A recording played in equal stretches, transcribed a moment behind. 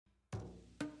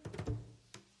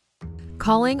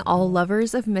Calling all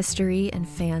lovers of mystery and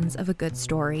fans of a good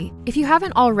story. If you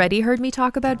haven't already heard me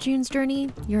talk about June's Journey,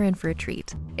 you're in for a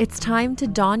treat. It's time to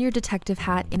don your detective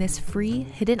hat in this free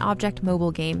hidden object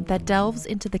mobile game that delves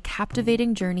into the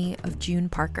captivating journey of June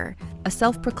Parker, a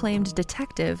self-proclaimed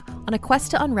detective on a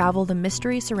quest to unravel the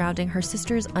mystery surrounding her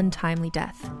sister's untimely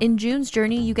death. In June's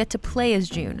Journey, you get to play as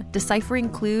June, deciphering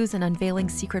clues and unveiling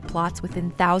secret plots within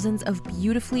thousands of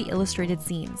beautifully illustrated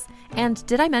scenes. And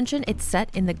did I mention it's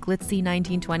set in the glitzy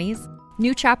 1920s?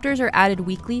 New chapters are added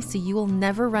weekly, so you will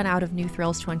never run out of new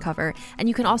thrills to uncover, and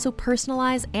you can also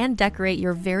personalize and decorate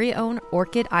your very own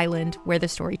Orchid Island where the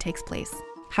story takes place.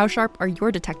 How sharp are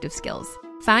your detective skills?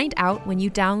 Find out when you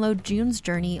download June's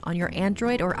Journey on your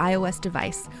Android or iOS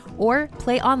device, or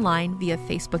play online via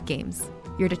Facebook Games.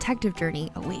 Your detective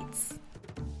journey awaits.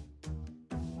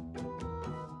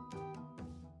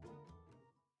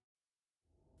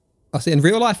 I see, in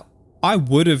real life, I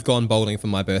would have gone bowling for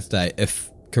my birthday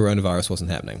if coronavirus wasn't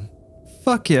happening.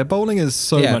 Fuck yeah, bowling is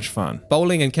so much fun.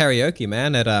 Bowling and karaoke,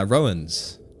 man, at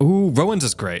Rowan's. Ooh, Rowan's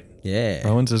is great. Yeah.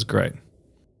 Rowan's is great.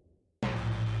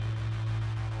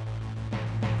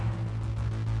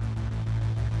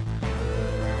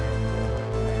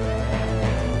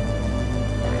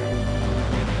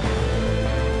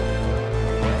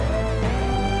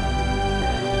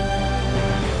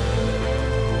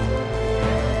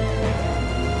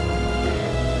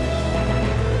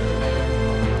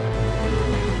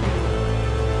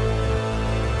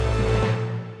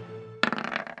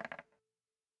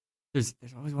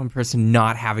 There's always one person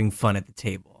not having fun at the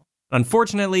table.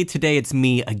 Unfortunately, today it's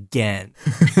me again.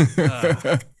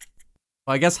 Well,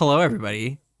 I guess hello,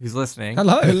 everybody who's listening.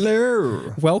 Hello.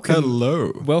 Hello. Welcome.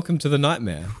 Hello. Welcome to the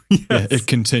nightmare. Yes. Yeah, it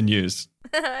continues.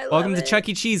 Welcome to Chuck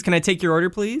E. Cheese. Can I take your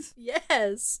order, please?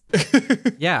 Yes.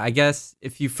 Yeah, I guess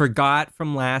if you forgot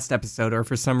from last episode or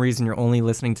for some reason you're only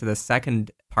listening to the second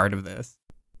part of this.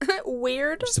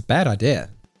 Weird. It's a bad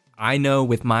idea. I know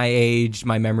with my age,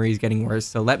 my memory is getting worse,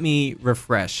 so let me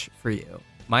refresh for you.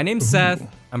 My name's Seth.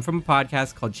 I'm from a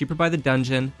podcast called Cheaper by the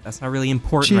Dungeon. That's not really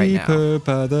important right now. Cheaper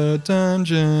by the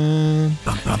dungeon.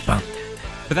 But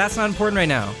that's not important right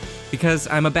now because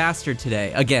I'm a bastard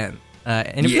today, again.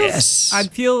 And I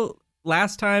feel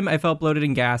last time I felt bloated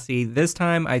and gassy. This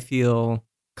time I feel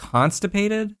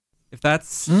constipated, if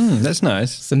that's... That's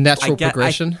nice. It's a natural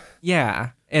progression.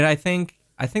 Yeah, and I think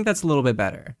that's a little bit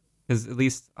better. Because at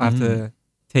least I have to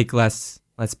take less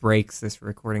breaks this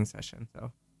recording session.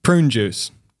 So prune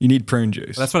juice. You need prune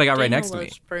juice. that's what I got right next to me.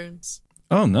 Prunes.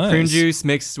 Oh, nice. Prune juice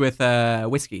mixed with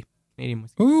whiskey, Canadian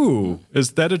whiskey. Ooh,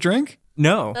 is that a drink?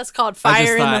 No, That's called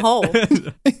fire in the hole.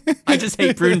 I just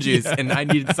hate prune juice, and I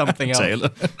needed something else. Taylor.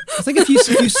 I think if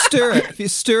you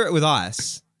stir it with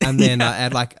ice and then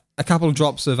add like a couple of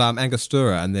drops of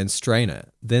Angostura and then strain it,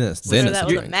 then it's Stir a that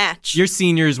with a drink. match. Your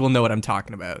seniors will know what I'm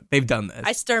talking about. They've done this.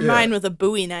 I stir mine with a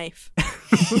Bowie knife.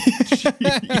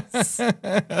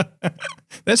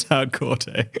 That's hardcore,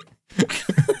 Tay.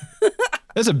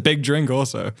 That's a big drink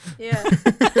also. Yeah.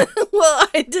 Well,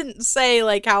 I didn't say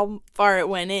like how far it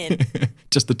went in.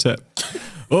 Just the tip.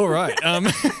 All right.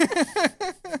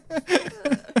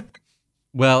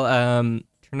 Well,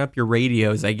 turn up your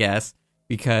radios, I guess,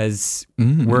 because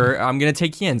I'm gonna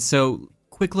take you in. So,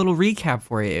 quick little recap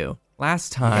for you.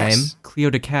 Last time, Cleo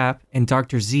DeCap and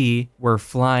Dr. Z were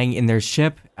flying in their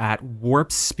ship at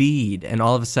warp speed, and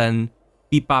all of a sudden,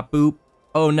 beep bop boop.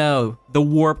 Oh no, the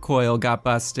warp coil got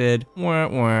busted. Wah,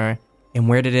 wah. And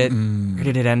where did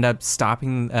it end up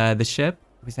stopping the ship?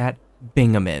 It was at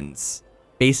Binghamton's.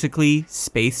 Basically,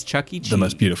 space Chuck E. Cheese. The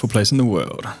most beautiful place in the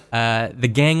world.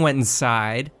 The gang went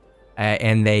inside,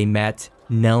 and they met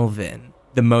Nelvin,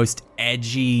 the most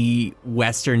edgy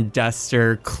Western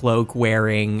duster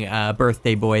cloak-wearing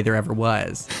birthday boy there ever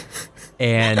was.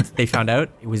 And they found out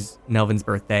it was Nelvin's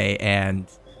birthday, and,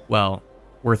 well,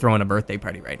 we're throwing a birthday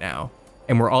party right now.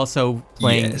 And we're also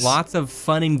playing lots of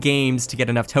fun and games to get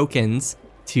enough tokens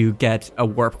to get a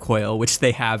warp coil, which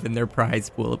they have in their prize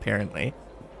pool, apparently.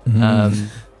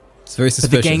 It's very suspicious.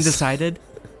 But the gang decided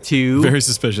to... Very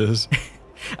suspicious.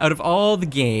 Out of all the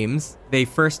games, they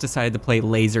first decided to play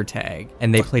laser tag,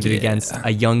 and they played it against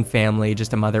a young family,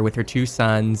 just a mother with her two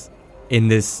sons, in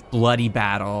this bloody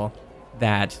battle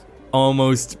that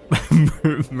almost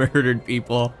murdered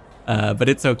people. But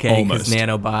it's okay because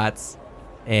nanobots.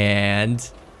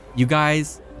 And you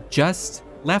guys just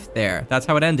left there. That's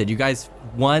how it ended. You guys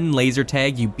won laser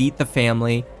tag, you beat the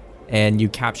family, and you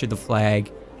captured the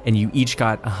flag, and you each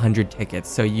got 100 tickets.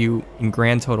 So you, in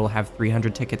grand total, have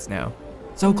 300 tickets now.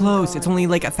 So close. It's only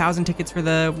like 1,000 tickets for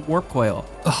the warp coil.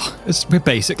 Oh, we're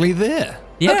basically there.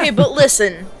 Yeah. Okay, but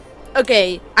listen.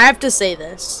 Okay, I have to say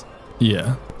this.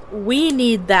 Yeah. we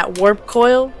need that warp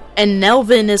coil, and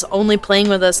Nelvin is only playing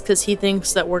with us because he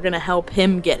thinks that we're going to help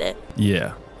him get it.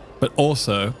 Yeah. But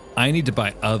also, I need to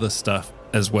buy other stuff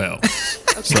as well.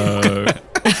 So,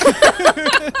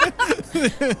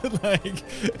 like,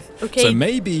 Okay, so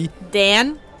maybe,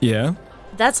 Dan, yeah.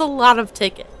 that's a lot of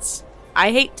tickets.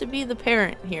 I hate to be the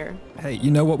parent here. Hey,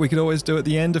 you know what we could always do at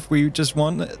the end if we just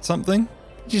want something?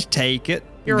 Just take it.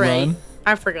 You're run. right.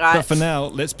 I forgot. But for now,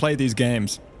 let's play these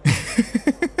games.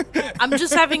 I'm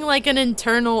just having like an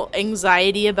internal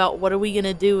anxiety about what are we going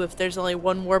to do if there's only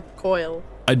one warp coil.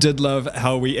 I did love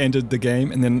how we ended the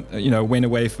game and then, went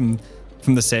away from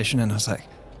the session, and I was like,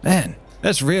 man,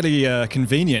 that's really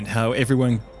convenient how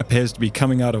everyone appears to be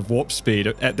coming out of warp speed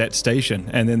at that station,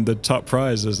 and then the top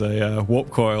prize is a warp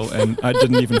coil, and I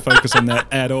didn't even focus on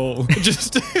that at all.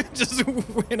 Just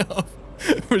went off.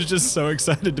 I was just so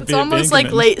excited to It's be almost at like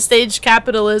Bingaman. late stage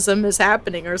capitalism is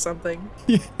happening or something.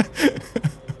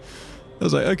 I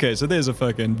was like, okay, so there's a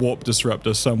fucking warp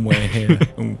disruptor somewhere here.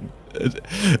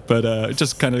 But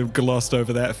just kind of glossed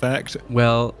over that fact.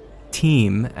 Well,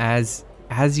 team, as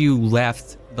you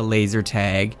left the laser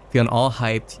tag, feeling all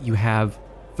hyped, you have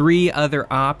 3 other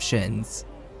options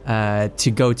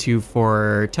to go to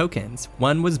for tokens.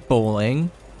 One was bowling,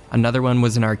 another one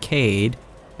was an arcade,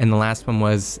 and the last one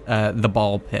was the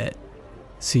ball pit.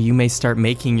 So you may start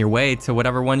making your way to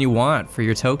whatever one you want for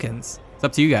your tokens. It's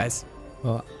up to you guys.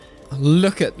 Well,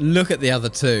 look at the other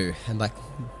two, and like,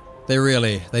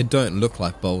 they don't look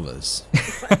like bowlers.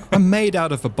 I'm made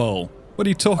out of a bowl. What are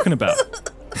you talking about?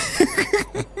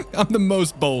 I'm the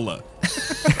most bowler.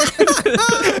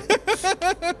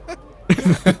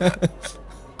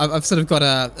 I've sort of got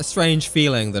a strange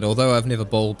feeling that although I've never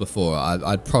bowled before,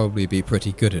 I'd probably be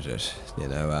pretty good at it.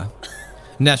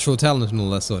 Natural talent and all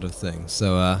that sort of thing.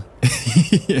 So,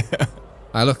 Yeah.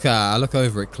 I look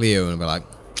over at Cleo and be like,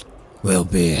 "Well,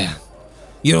 Bear,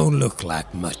 you don't look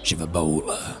like much of a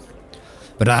bowler,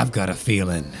 but I've got a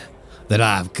feeling that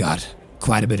I've got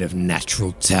quite a bit of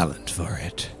natural talent for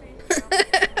it."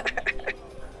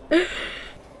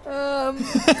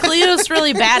 Cleo's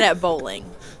really bad at bowling,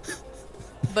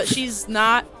 but she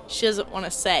doesn't want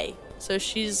to say, so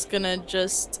she's gonna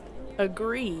just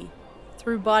agree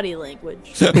through body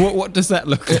language. What does that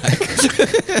look like?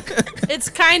 It's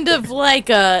kind of like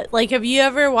have you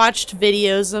ever watched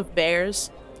videos of bears?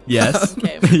 Yes.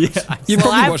 Okay. Yeah. You've Well,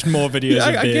 probably I've- watched more videos Yeah,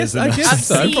 of I bears guess- than I guess us.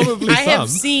 so. Probably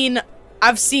some.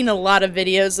 I've seen a lot of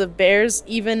videos of bears,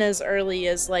 even as early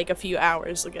as like a few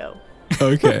hours ago,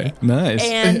 Okay, nice.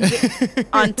 and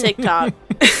on TikTok.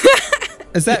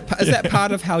 Is that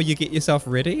part of how you get yourself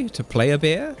ready to play a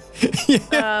bear?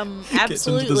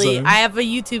 Absolutely. zone. I have a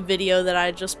YouTube video that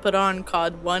I just put on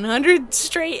called 100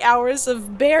 straight hours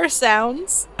of bear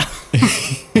sounds.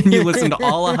 You listened to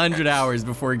all 100 hours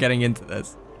before getting into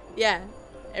this. Yeah,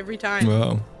 every time.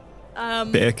 Wow,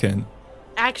 bear can.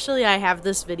 Actually, I have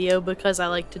this video because I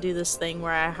like to do this thing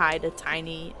where I hide a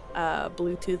tiny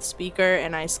Bluetooth speaker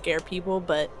and I scare people,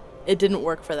 but it didn't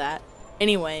work for that.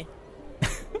 Anyway,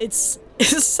 it's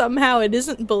somehow it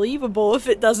isn't believable if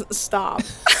it doesn't stop.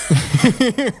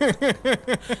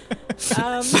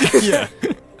 Yeah.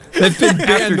 There've been bear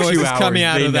After 2 noises hours, coming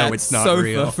out they of know that it's not sofa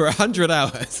real. for 100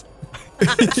 hours.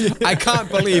 I can't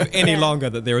believe any longer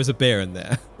that there is a bear in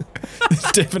there.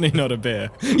 It's definitely not a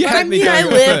bear. You But had me I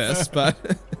going live- first,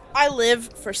 but I live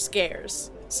for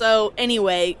scares. So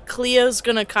anyway, Cleo's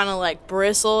gonna kind of like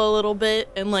bristle a little bit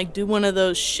and like do one of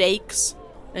those shakes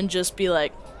and just be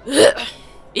like,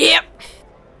 yep.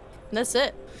 That's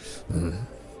it.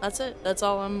 That's it. That's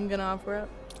all I'm gonna offer up.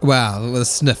 wow, with a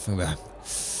sniff.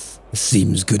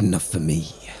 Seems good enough for me.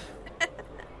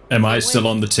 Am I still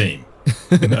on the team?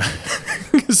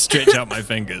 Stretch out my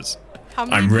fingers. How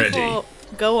many I'm ready. people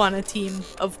go on a team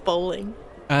of bowling?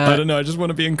 I don't know. I just want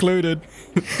to be included.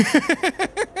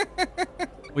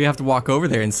 We have to walk over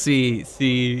there and see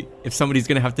if somebody's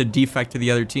gonna have to defect to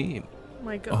the other team. Oh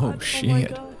my god. Oh, my shit.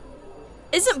 god.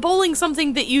 Isn't bowling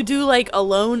something that you do like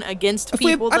alone against I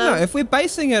people don't know, though? if we're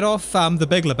basing it off the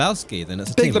Big Lebowski, then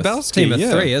it's a Big team Lebowski, team of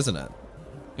yeah. 3, isn't it?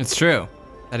 It's true.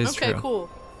 That is Okay, true. cool.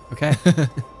 Okay.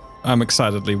 I'm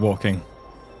excitedly walking.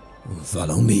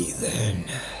 Follow me then.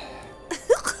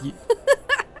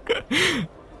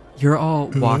 You're all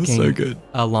walking so good.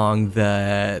 along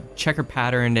the checker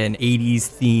patterned and 80s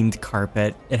themed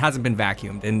carpet. It hasn't been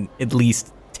vacuumed in at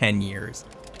least 10 years.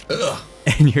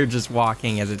 And you're just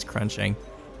walking as it's crunching.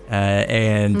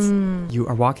 And you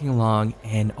are walking along,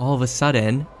 and all of a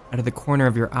sudden, out of the corner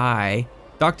of your eye,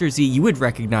 Dr. Z, you would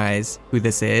recognize who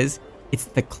this is. It's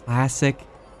the classic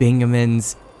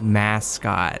Bingaman's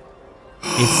mascot.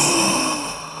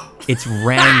 It's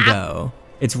Rango.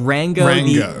 It's Rango.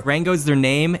 Rango. Rango's their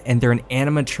name, and they're an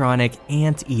animatronic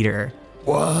anteater.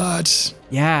 What?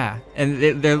 Yeah, and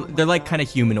they're like kind of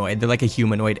humanoid. They're like a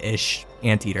humanoid-ish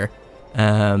anteater.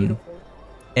 And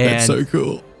That's so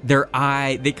cool. their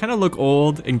eye, they kind of look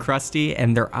old and crusty,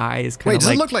 and their eyes kind Wait, of does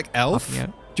like it look like Elf? popping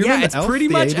out. Do you Yeah, remember it's Elf, pretty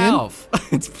the much alien? Elf.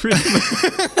 It's pretty much.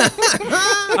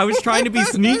 I was trying to be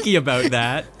sneaky about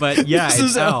that, but yeah, This it's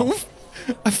is Elf.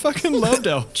 I fucking loved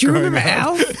Elf. Do you growing remember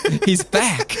up. Alf? He's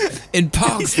back in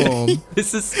Park's form.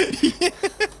 This is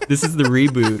the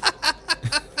reboot.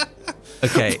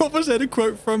 Okay. What was that a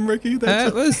quote from, Ricky?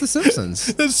 It was The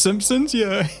Simpsons. The Simpsons?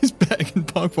 Yeah, he's back in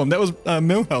Park form. That was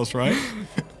Millhouse, right?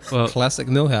 Well, Classic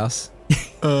Millhouse.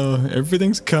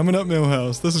 Everything's coming up,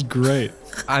 Millhouse. This is great.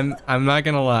 I'm not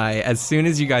gonna lie. As soon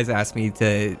as you guys asked me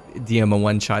to DM a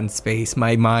one-shot in space,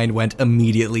 my mind went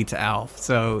immediately to Alf.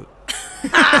 So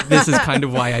this is kind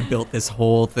of why I built this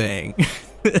whole thing.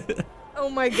 Oh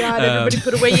my god, everybody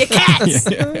put away your cats!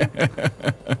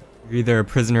 You're either a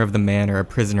prisoner of the man or a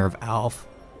prisoner of Alf.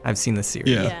 I've seen the series.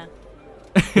 Yeah.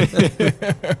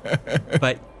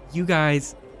 But you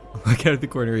guys look out of the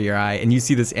corner of your eye and you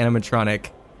see this animatronic.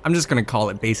 I'm just gonna call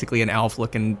it basically an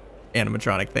Alf-looking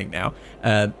animatronic thing now.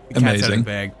 The cat's out of the Amazing.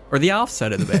 bag, or the Alf's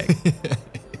out of the bag.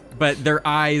 But their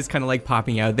eyes kind of like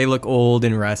popping out. They look old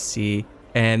and rusty,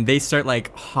 and they start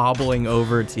like hobbling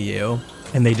over to you,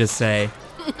 and they just say,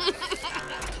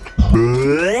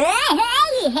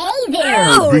 Hey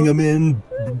there! Bring 'em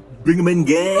in,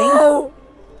 gang.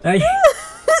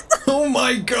 Oh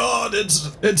my god,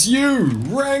 it's you,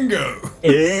 Rango.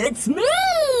 It's me,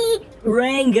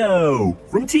 Rango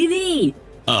from TV.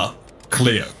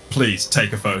 Cleo, please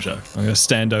take a photo. I'm gonna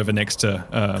stand over next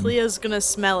to. Cleo's gonna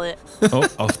smell it.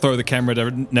 I'll throw the camera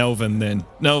to Nelvin then.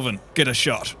 Nelvin, get a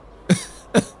shot.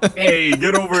 Hey,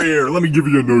 get over here. Let me give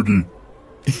you a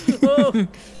noogie.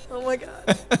 Oh my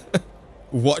god.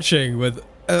 Watching with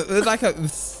like a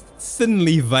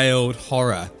thinly veiled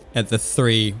horror at the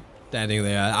three standing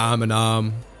there arm in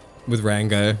arm with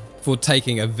Rango for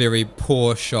taking a very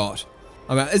poor shot.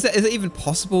 I mean, is it even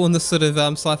possible in this sort of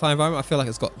sci-fi environment? I feel like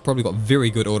it's probably got very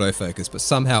good autofocus, but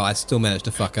somehow I still managed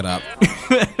to fuck it up.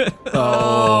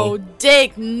 Oh,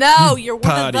 Dick, no, you're one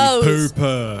Party of those.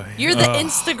 pooper. You're the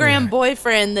Instagram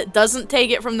boyfriend that doesn't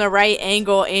take it from the right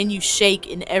angle and you shake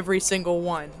in every single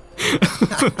one.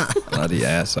 Bloody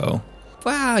asshole.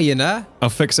 Wow, you know, I'll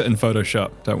fix it in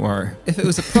Photoshop. Don't worry. if it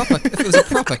was a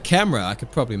proper camera, I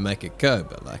could probably make it go.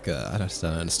 But like, I just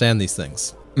don't understand these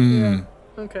things.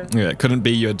 Okay. Yeah, it couldn't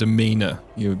be your demeanor,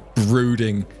 your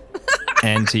brooding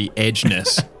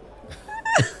anti-edgeness.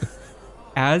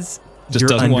 as Just you're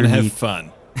doesn't want to have underneath-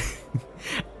 fun.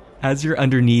 As you're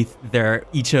underneath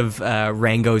each of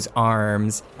Rango's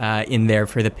arms in there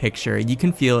for the picture, you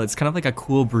can feel it's kind of like a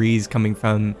cool breeze coming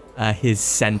from his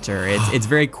center. It's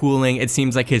very cooling. It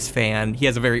seems like his fan. He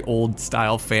has a very old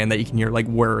style fan that you can hear like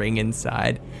whirring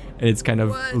inside, and it's kind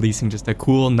of releasing just a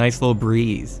cool, nice little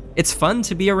breeze. It's fun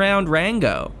to be around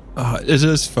Rango. It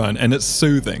is fun and it's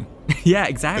soothing. Yeah,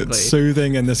 exactly. It's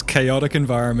soothing in this chaotic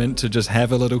environment to just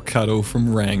have a little cuddle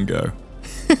from Rango.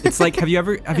 It's like, have you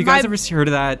guys ever heard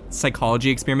of that psychology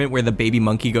experiment where the baby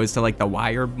monkey goes to like the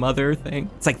wire mother thing?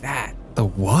 It's like that. The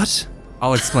what?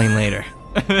 I'll explain later.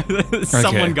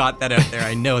 Someone got that out there.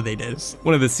 I know they did.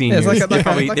 One of the seniors. They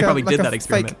probably did that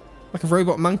experiment. Like a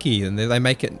robot monkey, and they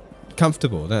make it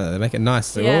comfortable, don't they? They make it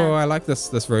nice. Like, Yeah. oh, I like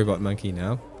this robot monkey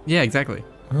now. Yeah, exactly.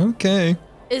 Okay.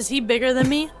 Is he bigger than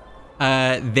me?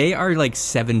 They are like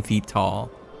 7 feet tall.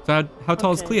 So how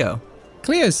tall is Okay. Cleo?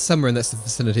 Cleo's somewhere in that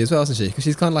vicinity as well, isn't she? Because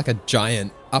she's kind of like a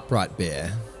giant upright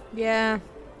bear. Yeah.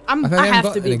 I I haven't have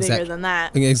got to be an bigger exact- than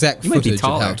that. An exact You might be footage of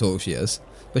how taller. tall she is,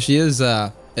 but she is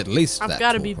at least I've that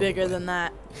got to tall, be bigger probably. than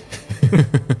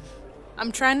that.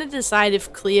 I'm trying to decide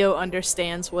if Cleo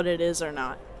understands what it is or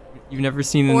not. You've never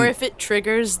seen Or if it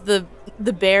triggers the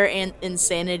bear and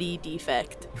insanity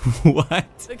defect. what?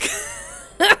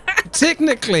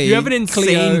 Technically, You have an insane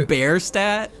Cleo, bear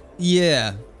stat?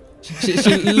 Yeah. She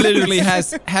literally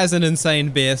has an insane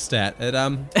bear stat.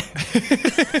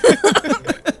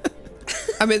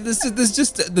 I mean, there's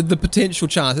just the potential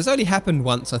chance. It's only happened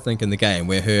once, I think, in the game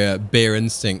where her bear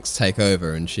instincts take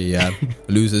over and she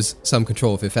loses some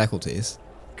control of her faculties.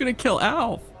 Gonna kill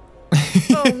Alf.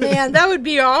 Oh man, that would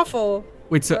be awful.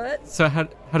 Wait, What? so how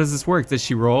does this work? Does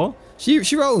she roll? She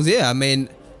rolls, yeah. I mean,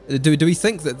 do we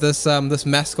think that this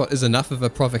mascot is enough of a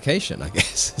provocation? I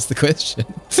guess is the question.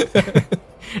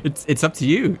 It's up to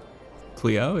you,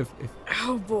 Cleo. If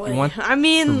Oh boy. You want I to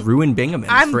mean, ruin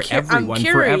Bingaman for everyone I'm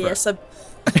forever. curious.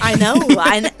 I know.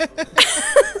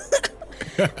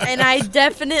 And I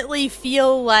definitely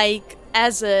feel like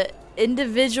as a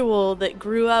individual that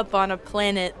grew up on a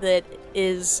planet that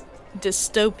is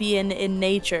dystopian in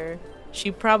nature,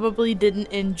 she probably didn't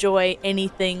enjoy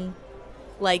anything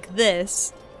like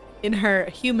this in her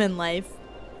human life.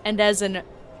 And as an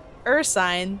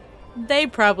Ursine, they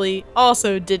probably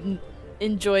also didn't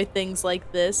enjoy things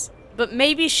like this. But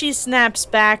maybe she snaps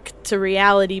back to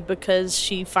reality because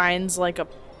she finds like a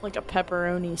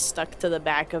pepperoni stuck to the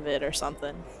back of it or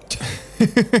something.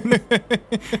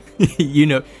 you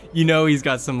know he's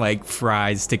got some like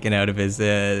fries sticking out of his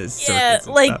yeah,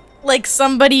 like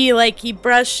somebody, like he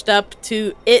brushed up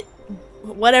to it,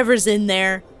 whatever's in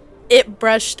there, it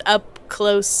brushed up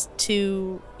close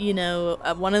to, you know,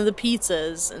 one of the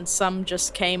pizzas, and some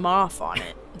just came off on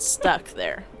it and stuck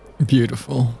there.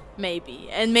 Beautiful. Maybe.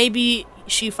 And maybe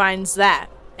she finds that.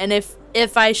 And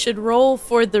if I should roll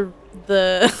for the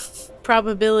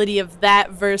probability of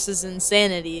that versus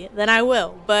insanity, then I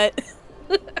will. But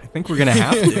I think we're gonna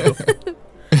have to.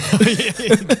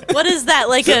 what is that?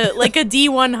 Like a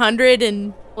D100,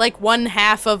 and like one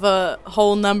half of a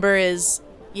whole number is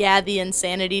the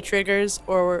insanity triggers,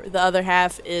 or the other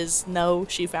half is no,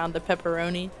 she found the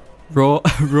pepperoni. Roll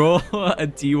a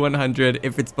D100.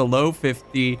 If it's below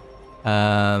 50,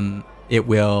 it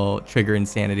will trigger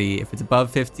insanity. If it's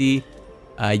above 50,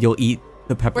 you'll eat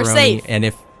the pepperoni. We're safe. And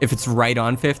if it's right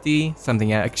on 50,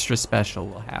 something extra special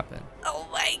will happen. Oh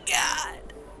my god.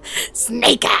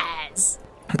 Snake eyes.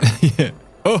 Yeah.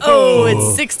 Oh,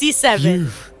 it's 67.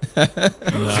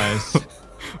 Nice.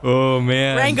 Oh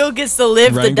man. Rango gets to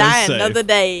live to Rango's die safe. another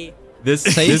day. This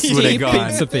Tasty would have gone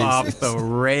pizza pieces. off the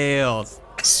rails.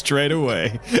 Straight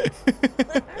away.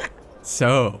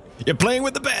 So You're playing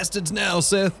with the bastards now,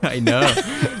 Seth. I know.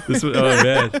 This was, oh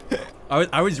man.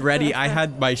 I was ready. I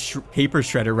had my paper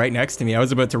shredder right next to me. I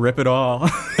was about to rip it all. I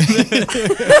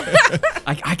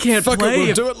can't Fuck play. it, we'll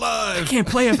if, do it live. I can't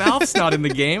play if Alf's not in the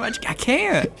game. I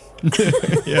can't.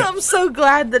 I'm so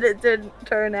glad that it didn't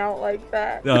turn out like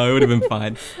that. No, it would have been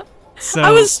fine. So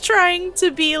I was trying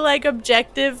to be like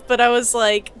objective, but I was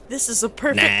like, this is a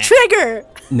perfect trigger.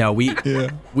 no,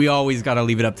 we always got to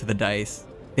leave it up to the dice.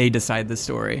 They decide the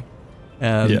story.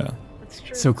 Yeah. That's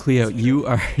true. So Cleo, you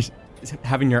are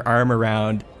having your arm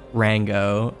around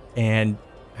Rango, and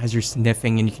as you're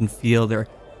sniffing, and you can feel their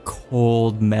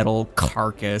cold metal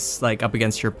carcass like up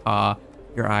against your paw,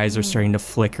 your eyes are starting to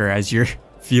flicker as you're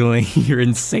feeling your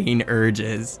insane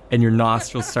urges, and your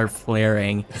nostrils start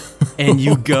flaring, and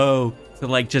you go to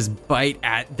like just bite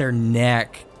at their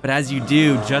neck. But as you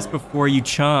do, just before you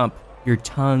chomp, your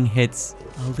tongue hits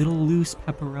a little loose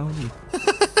pepperoni.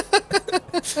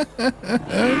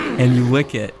 And you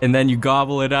lick it, and then you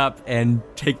gobble it up and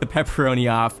take the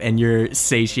pepperoni off, and you're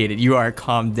satiated. You are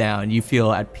calmed down. You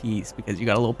feel at peace because you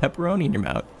got a little pepperoni in your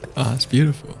mouth. Oh, that's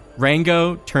beautiful.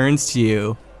 Rango turns to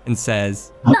you and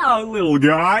says, Oh, little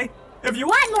guy. If you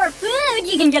want more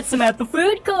food, you can get some at the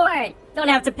food court. Don't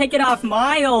have to pick it off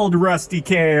my old rusty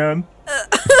can.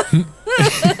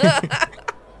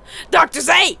 Dr.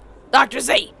 Z! Dr.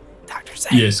 Z! Dr. Z!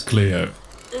 Yes, Cleo.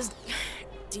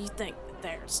 Do you think that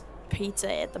there's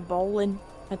pizza at the bowling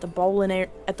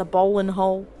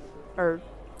hole? Or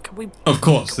can we... Of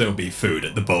course there'll be food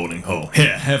at the bowling hole.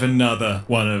 Here, have another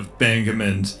one of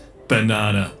Benjamin's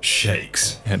banana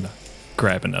shakes. And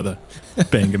grab another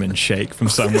Benjamin shake from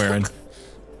somewhere and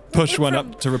push one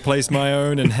up to replace my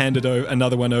own and hand it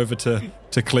another one over to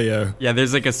Cleo. yeah,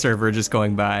 there's like a server just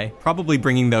going by, probably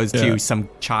bringing those Yeah. to some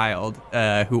child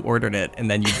who ordered it,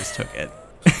 and then you just took it.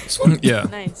 Yeah.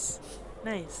 Nice.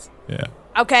 Nice. Yeah.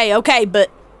 Okay, but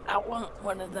I want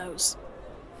one of those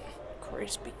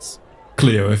Crispies.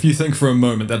 Cleo, if you think for a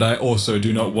moment that I also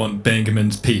do not want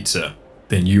Benjamin's pizza,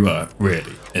 then you are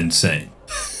really insane.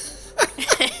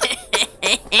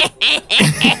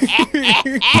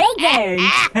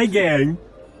 Hey gang,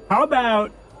 how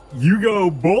about you go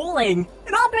bowling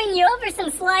and I'll bring you over some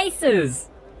slices.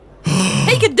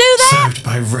 He could do that? Served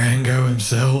by Rango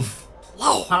himself.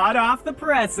 Hot off the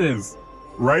presses,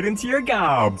 right into your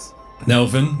gobs.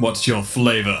 Nelvin, what's your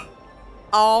flavor?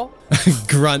 All.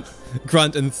 grunt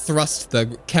and thrust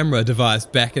the camera device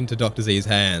back into Dr. Z's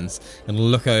hands and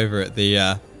look over at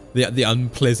the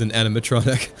unpleasant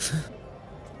animatronic.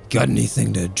 Got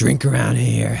anything to drink around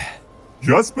here?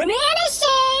 Just Banana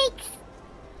shakes!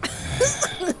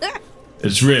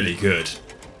 It's really good.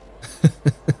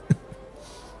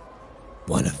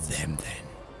 One of them, then.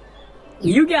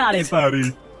 You got it,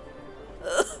 buddy.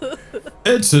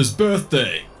 It's his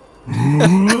birthday.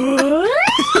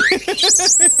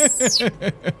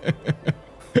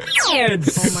 And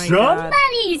my God.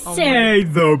 somebody say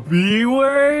the B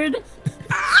word.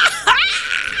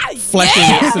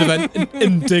 flashing sort of an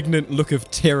indignant look of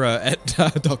terror at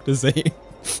Dr. Z.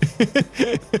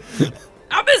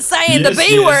 I've been saying the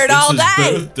B word it's all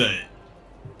his day.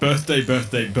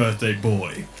 Birthday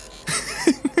boy.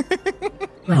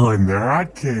 Well, in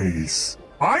that case,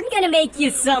 I'm gonna make you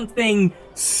something.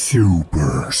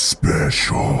 super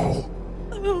special.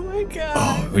 Oh my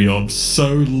god. Oh, you're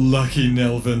so lucky,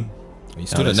 Nelvin. You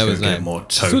still don't know his name.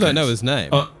 Still don't know his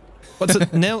name. What's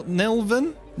it?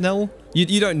 Nelvin?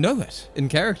 You don't know it in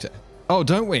character. Oh,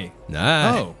 don't we?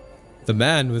 Nah. Oh. The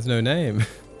man with no name.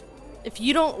 If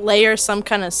you don't layer some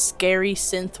kind of scary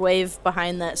synthwave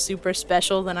behind that super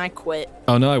special, then I quit.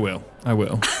 Oh, no, I will.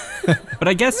 But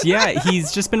I guess, yeah,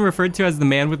 he's just been referred to as the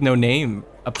man with no name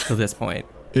up to this point.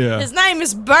 Yeah. His name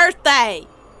is Birthday.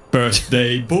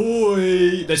 Birthday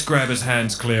boy. Let's grab his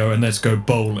hands, Cleo, and let's go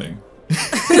bowling.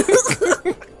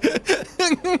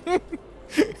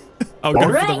 I'll go for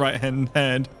Alright. the right-hand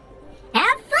hand.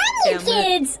 Have fun, you Damn it.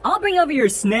 kids! I'll bring over your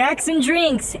snacks and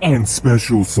drinks, and And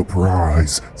special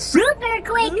surprise. super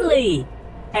quickly!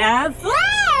 Have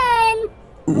fun!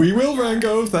 We will,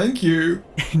 Rango. Thank you.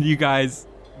 And you guys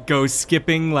go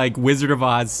skipping like Wizard of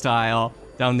Oz style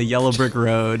down the yellow brick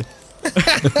road.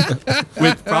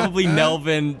 With probably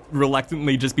Nelvin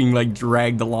reluctantly just being like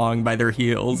dragged along by their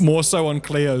heels. More so on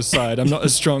Cleo's side. I'm not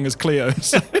as strong as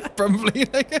Cleo's. Probably.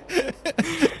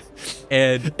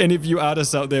 And And if you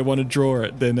artists out there want to draw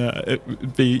it, then it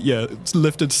would be, it's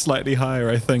lifted slightly higher,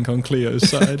 I think, on Cleo's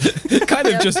side. Kind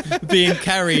of just being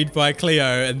carried by Cleo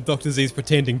and Dr. Z's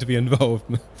pretending to be involved.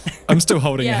 I'm still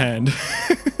holding a Yeah. hand.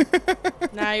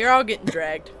 Nah, you're all getting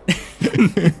dragged.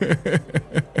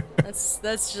 that's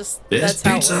Yes,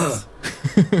 how it pizza.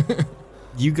 works.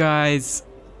 you guys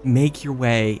make your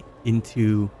way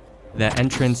into the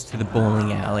entrance to the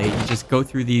bowling alley. You just go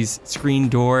through these screen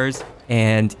doors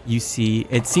and you see,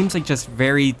 it seems like just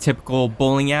very typical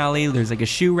bowling alley. There's like a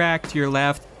shoe rack to your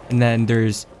left, and then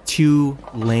there's 2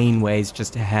 laneways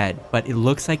just ahead, but it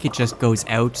looks like it just goes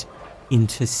out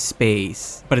into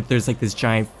space. But there's like this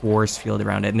giant force field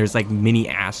around it, and there's like mini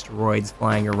asteroids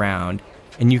flying around.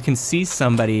 And you can see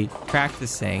somebody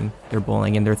practicing their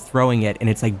bowling, and they're throwing it, and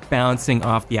it's like bouncing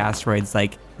off the asteroids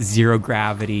like zero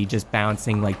gravity, just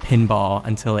bouncing like pinball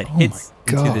until it hits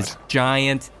into God. this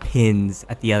giant pins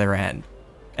at the other end.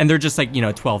 And they're just like,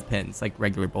 12 pins, like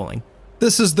regular bowling.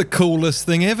 This is the coolest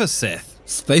thing ever, Seth.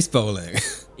 Space bowling.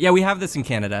 Yeah, we have this in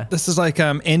Canada. This is like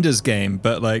Ender's Game,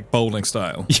 but like bowling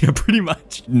style. Yeah, pretty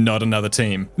much. Not another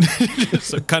team.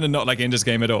 So kind of not like Ender's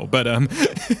Game at all, but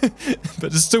but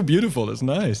it's still beautiful. It's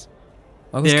nice.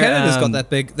 Oh, 'cause They're, Canada's got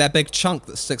that big chunk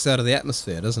that sticks out of the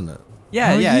atmosphere, doesn't it?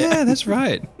 Yeah, Oh, yeah. that's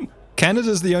right.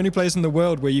 Canada's the only place in the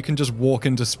world where you can just walk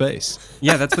into space.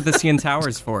 Yeah, that's what the CN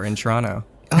Tower's for in Toronto.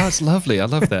 Oh, it's lovely. I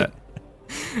love that.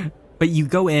 But you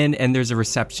go in and there's a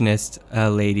receptionist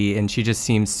lady, and she just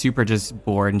seems super just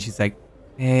bored, and she's like,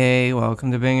 "Hey,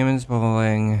 welcome to Binghamton's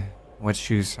Bowling. What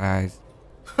shoe size?"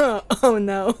 Oh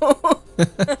no.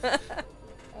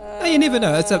 Oh, you never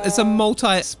know. It's a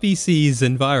multi-species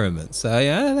environment, so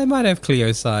yeah, they might have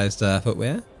Cleo-sized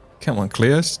footwear. Come on,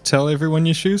 Cleo. Tell everyone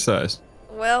your shoe size.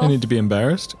 I Well, need to be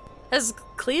embarrassed. has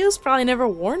Cleo's probably never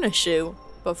worn a shoe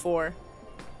before.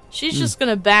 She's just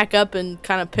gonna back up and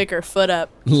kind of pick her foot up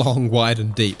Long, wide,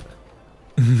 and deep.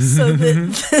 so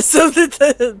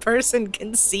that the person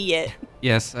can see it.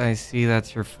 Yes, I see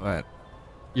that's your foot.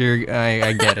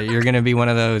 I get it. You're gonna be one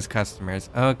of those customers.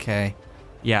 Okay.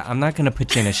 Yeah, I'm not gonna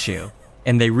put you in a shoe.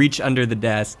 And they reach under the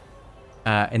desk,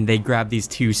 and they grab these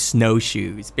 2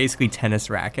 snowshoes, basically tennis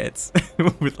rackets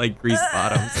with like greased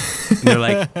bottoms. And they're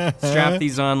like, strap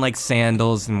these on like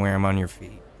sandals and wear them on your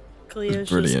feet. Cleo's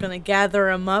just Brilliant. gonna gather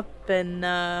them up and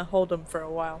hold them for a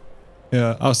while.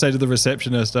 Yeah, I'll say to the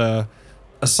receptionist, A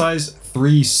size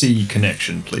 3C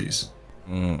connection, please.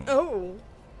 Oh.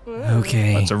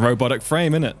 Okay. it's a robotic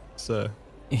frame, isn't it? So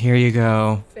Here you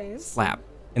go. Fancy. Slap.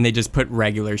 And they just put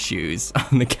regular shoes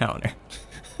on the counter.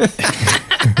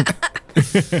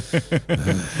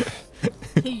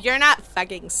 You're not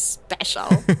fucking special.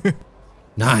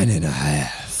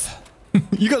 9.5.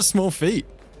 you got small feet.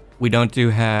 We don't do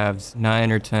halves,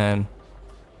 9 or 10.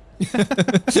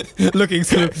 Looking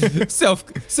sort of He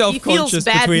self-conscious feels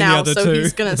bad between now, the other so two.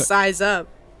 he's gonna size up.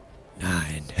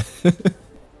 9. All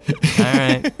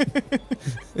right.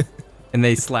 And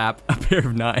they slap a pair of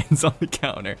 9s on the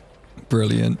counter.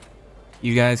 Brilliant.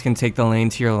 You guys can take the lane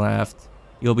to your left.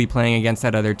 You'll be playing against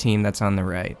that other team that's on the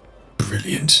right.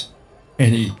 Brilliant.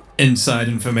 Any inside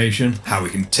information? How we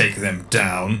can take them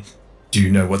down? Do you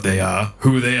know what they are?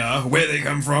 Who they are? Where they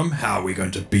come from? How are we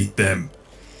going to beat them?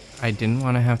 I didn't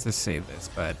want to have to say this,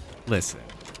 but listen.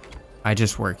 I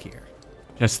just work here.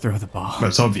 Just throw the ball. Well,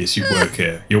 it's obvious you work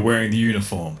here. You're wearing the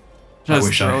uniform. Just I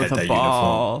wish I throw had the that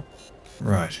ball.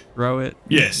 uniform. Right. Throw it.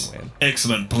 Yes. Win.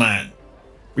 Excellent plan.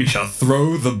 We shall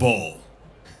throw the ball.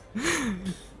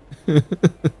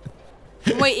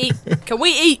 Can we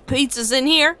eat pizzas in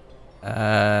here?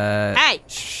 Hey.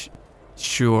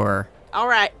 Sure. All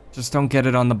right. Just don't get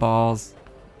it on the balls.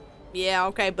 Yeah,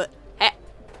 okay, but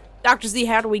Dr. Z,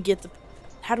 how do we get the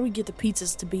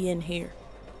pizzas to be in here?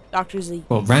 Dr. Z.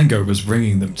 Well, Rango was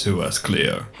bringing them to us,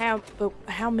 Cleo.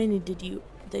 How many did you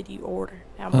order?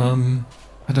 How many?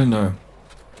 I don't know.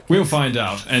 We'll find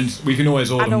out, and we can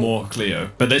always order more,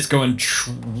 Cleo. But let's go and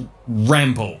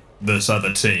trample this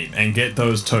other team and get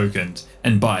those tokens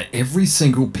and buy every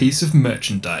single piece of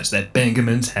merchandise that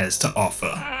Bangerman's has to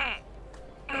offer.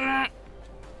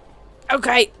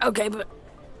 Okay.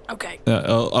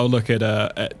 I'll look at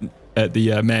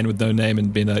the man with no name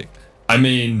and be like, I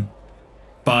mean,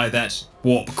 buy that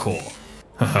warp core.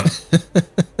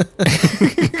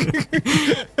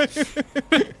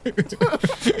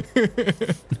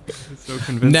 So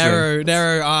convincing.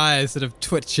 Narrow eyes sort of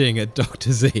twitching at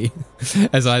Dr. Z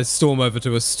as I storm over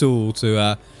to a stool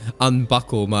to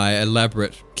unbuckle my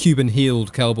elaborate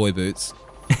Cuban-heeled cowboy boots.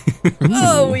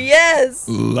 Oh, yes.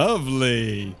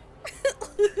 lovely.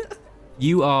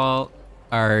 You all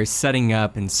are setting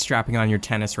up and strapping on your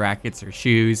tennis rackets or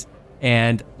shoes,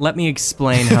 and let me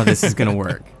explain how this is going to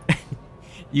work.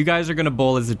 You guys are going to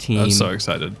bowl as a team. I'm so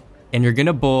excited. And you're going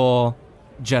to bowl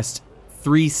just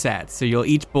 3 sets, so you'll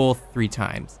each bowl 3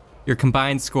 times. Your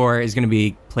combined score is going to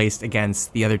be placed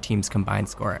against the other team's combined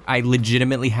score. I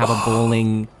legitimately have a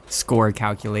bowling score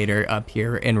calculator up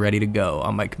here and ready to go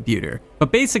on my computer.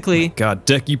 But basically... God,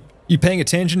 Dick, you paying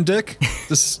attention, Dick?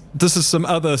 This is some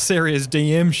other serious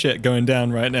DM shit going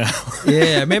down right now.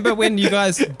 Yeah, remember when you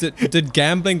guys did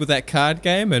gambling with that card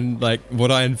game and like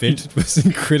what I invented was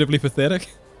incredibly pathetic?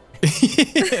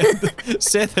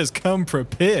 Seth has come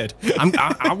prepared.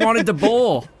 I wanted to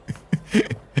bowl.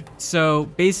 So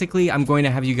basically, I'm going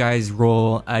to have you guys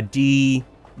roll a D,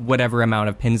 whatever amount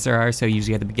of pins there are. So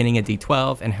usually at the beginning, a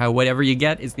D12, and whatever you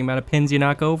get is the amount of pins you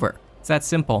knock over. It's that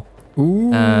simple.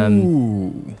 Ooh.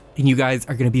 And you guys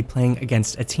are going to be playing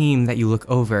against a team that you look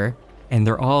over, and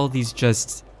they're all these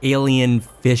just alien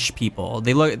fish people.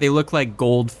 They look like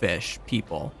goldfish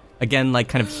people. Again, like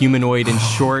kind of humanoid and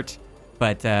short,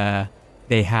 but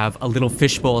they have a little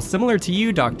fishbowl similar to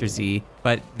you, Dr. Z,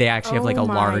 but they actually have like a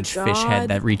large fish head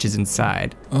that reaches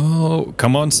inside. Oh,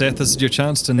 come on, Seth. This is your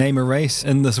chance to name a race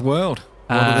in this world.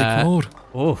 What are they called?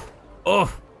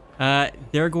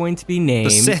 They're going to be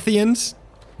named... The Sethians?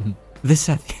 The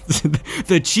Sethians.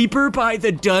 The cheaper by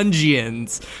the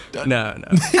Dungeons. No.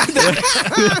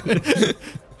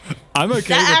 I'm okay with that.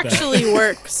 That actually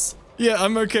works. Yeah,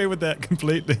 I'm okay with that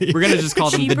completely. We're going to just call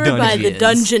them the Cheaper Dungeons. by the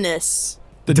Dungeness.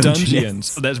 The Dungeons.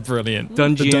 Dungeons. Oh, that's brilliant.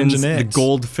 Dungeons, the Dungeonettes.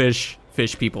 goldfish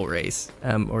fish people race,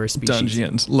 or species.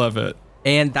 Dungeons. Love it.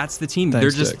 And that's the team. Thanks, they're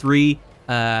just Dick. three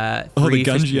The fish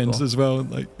Gungeons people. as well.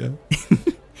 Like, yeah.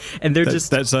 And they're That's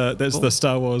the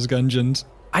Star Wars Gungeons.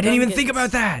 I didn't even think Dungeons.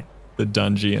 about that. The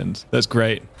Dungeons. That's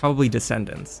great. Probably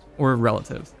descendants or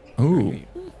relatives. Ooh.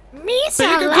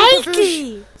 Misa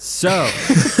likey. So,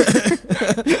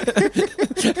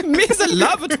 Me's a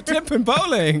lover to dip in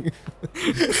bowling.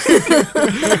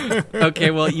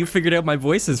 okay, well, you figured out my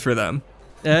voices for them.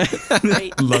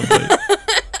 Great. Lovely.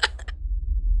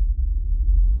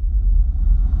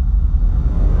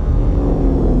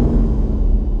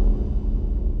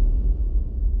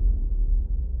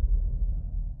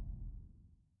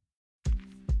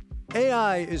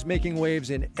 AI is making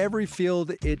waves in every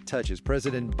field it touches.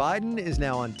 President Biden is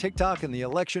now on TikTok, and the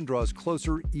election draws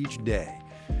closer each day.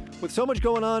 With so much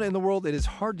going on in the world, it is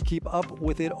hard to keep up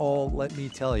with it all, let me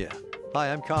tell you.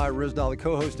 Hi, I'm Kai Rizdal, the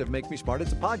co-host of Make Me Smart.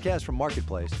 It's a podcast from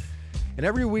Marketplace. And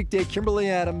every weekday, Kimberly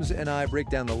Adams and I break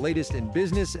down the latest in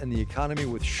business and the economy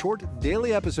with short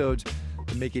daily episodes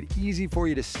to make it easy for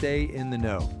you to stay in the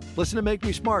know. Listen to Make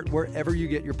Me Smart wherever you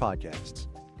get your podcasts.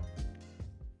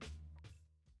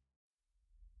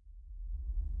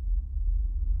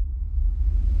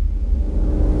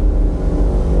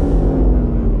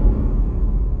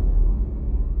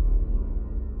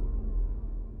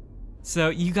 So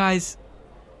you guys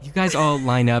all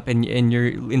line up and you're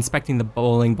inspecting the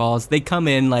bowling balls. They come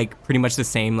in like pretty much the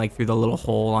same, like through the little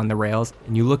hole on the rails.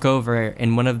 And you look over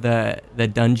and one of the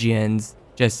Dungeons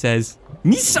just says,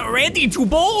 "Misa ready to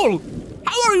bowl.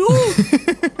 How are you?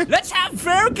 Let's have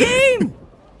fair game."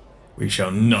 We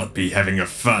shall not be having a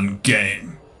fun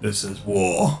game. This is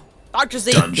war. Dr.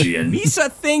 Z. Dungeon.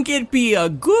 Misa think it'd be a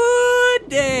good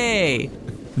day.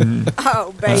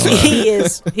 Oh, baby,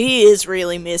 he is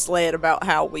really misled about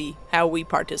how we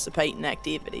participate in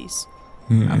activities.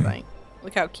 I think.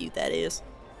 Look how cute that is.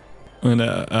 I'm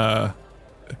gonna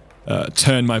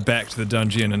turn my back to the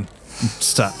dungeon and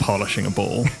start polishing a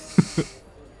ball.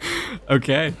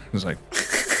 Okay. It's like,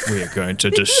 we are going to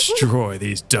destroy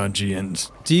these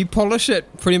dungeons. Do you polish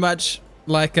it pretty much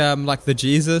like the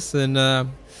Jesus in The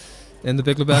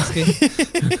Big Lebowski?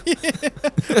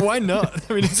 Why not?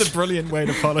 I mean, it's a brilliant way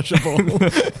to polish a ball.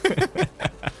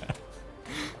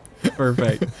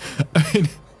 Perfect.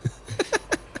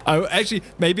 I mean,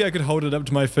 maybe I could hold it up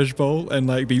to my fishbowl and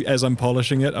as I'm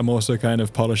polishing it, I'm also kind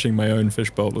of polishing my own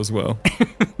fishbowl as well.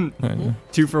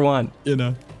 2 for 1. You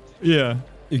know? Yeah.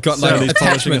 You've got So these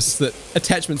attachments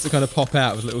that kind of pop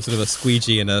out with a little sort of a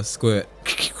squeegee and a squirt.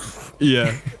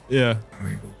 Yeah.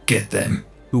 Get them.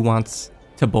 Who wants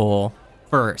to bowl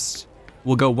first?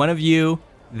 We'll go one of you,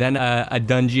 then a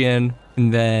dungeon,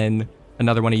 and then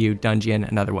another one of you, dungeon,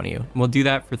 another one of you. And we'll do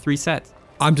that for 3 sets.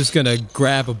 I'm just going to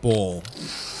grab a ball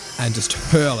and just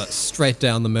hurl it straight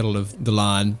down the middle of the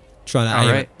line, trying to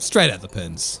aim it straight at the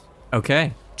pins.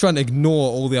 Okay. Trying to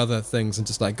ignore all the other things and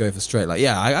just go for straight.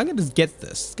 I'm going to get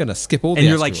this. It's going to skip all the And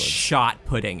you're asteroids. shot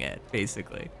putting it,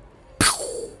 basically. Do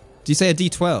you say a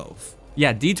D12?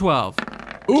 Yeah,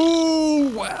 D12.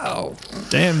 Ooh, wow.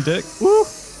 Damn, Dick. Woo!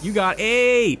 You got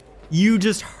 8. You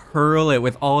just hurl it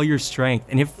with all your strength,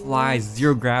 and it flies,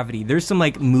 0 gravity. There's some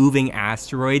moving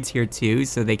asteroids here too,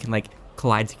 so they can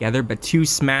collide together, but 2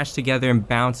 smash together and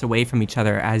bounce away from each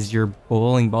other as your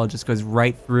bowling ball just goes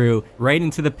right through, right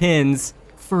into the pins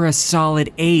for a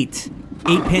solid 8.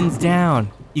 8 pins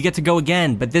down. You get to go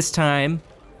again, but this time,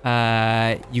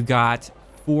 you got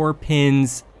 4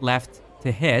 pins left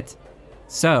to hit.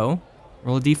 So,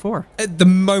 roll a d4. At the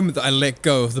moment that I let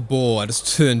go of the ball, I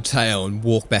just turn tail and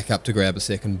walk back up to grab a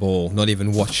second ball, not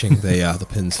even watching the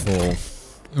pins fall.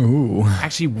 Ooh.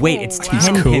 Actually, wait, it's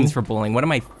 10 pins for bowling. What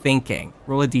am I thinking?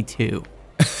 Roll a d2.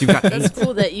 So you've got 8. That's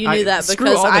cool that you knew that Screw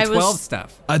because all the I 12 was.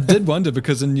 stuff. I did wonder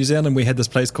because in New Zealand we had this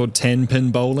place called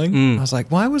 10-pin bowling. I was like,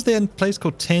 why was there a place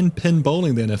called 10-pin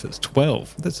bowling then if it's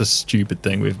 12? That's a stupid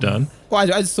thing we've done. Well,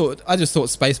 I just thought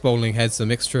space bowling had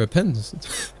some extra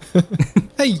pins.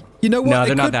 Hey, you know what? No,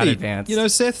 they're It not could that be. advanced. You know,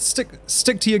 Seth,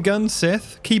 stick to your guns,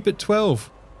 Seth. Keep it 12.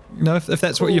 You know, if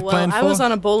that's what you've Well, planned for. I was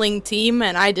on a bowling team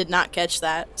and I did not catch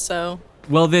that. So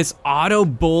Well, this auto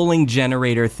bowling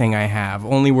generator thing I have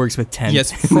only works with 10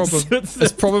 Yes, pins.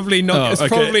 it's probably not. Oh, it's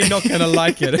okay. probably not going to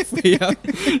like it if we.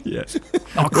 Yeah.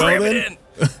 I'll cram it in.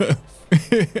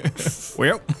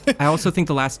 Well, I also think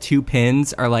the last 2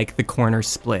 pins are the corner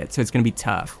split, so it's going to be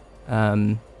tough.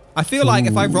 I feel like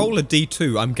if I roll a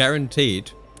D2, I'm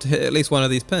guaranteed to hit at least one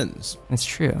of these pins. That's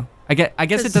true. I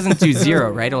guess it doesn't do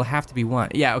 0, right? It'll have to be 1.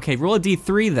 Yeah, okay, roll a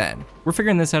d3 then. We're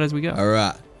figuring this out as we go. All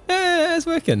right. Yeah, it's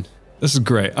working. this is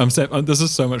great. This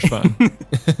is so much fun.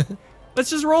 Let's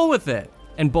just roll with it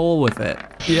and bowl with it.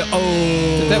 Yeah. Oh.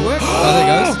 Did that work? Oh, there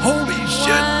it goes. Holy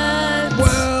shit.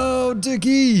 Wow,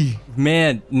 Dickie.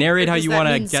 Man, narrate how Does you that want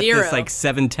to mean get 0? this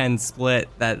 7-10 split,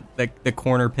 that the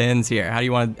corner pins here. How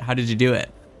did you do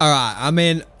it? All right. I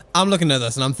mean, I'm looking at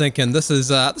this and I'm thinking this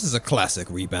is a classic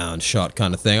rebound shot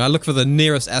kind of thing. I look for the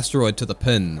nearest asteroid to the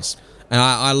pins, and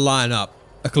I line up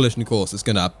a collision course that's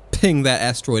gonna ping that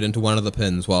asteroid into one of the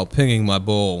pins while pinging my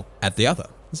ball at the other.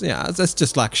 So, yeah, it's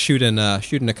just like shooting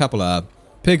a couple of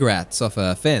pig rats off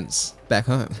a fence back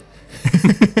home.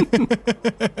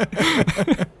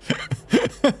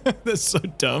 That's so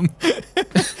dumb,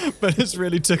 but it's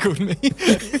really tickled me.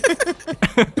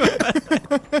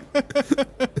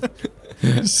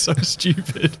 It's so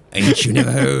stupid. Ain't you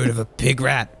never heard of a pig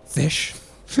rat fish?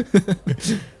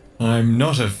 I'm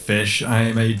not a fish. I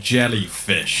am a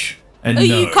jellyfish. And who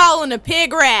no. you calling a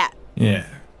pig rat? Yeah.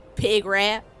 Pig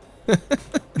rat. Pig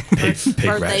Birthday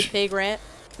rat. pig rat.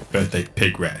 Birthday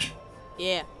pig rat.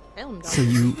 Yeah. Tell him, So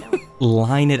you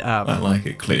line it up I like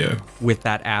it, Cleo. with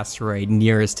that asteroid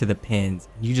nearest to the pins.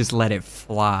 You just let it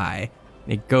fly.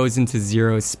 And it goes into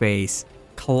 0 space,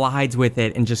 collides with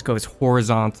it, and just goes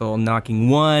horizontal, knocking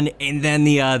one and then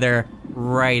the other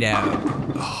right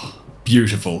out.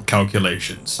 Beautiful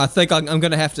calculations. I think I'm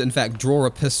going to have to, in fact, draw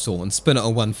a pistol and spin it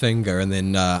on one finger and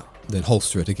then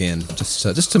holster it again,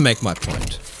 just to make my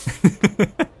point.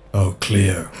 Oh,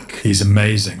 Cleo. He's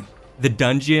amazing. The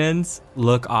dungeons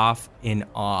look off in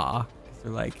awe.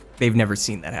 They're they've never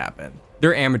seen that happen.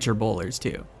 They're amateur bowlers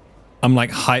too. I'm like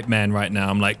hype man right now.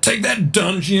 I'm like, Take that,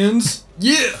 Dungeons.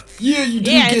 Yeah, you didn't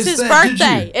Yeah, guess it's his that,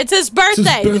 birthday. did you? It's his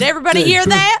birthday. Did everybody birthday. hear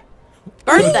that?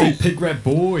 Birthday. Pig rat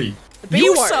boy. The B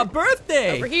You word. saw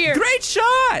birthday. Over here. Great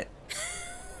shot.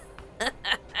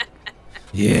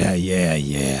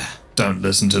 Yeah. Don't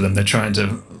listen to them. They're trying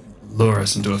to lure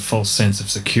us into a false sense of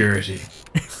security.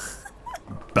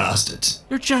 Bastards.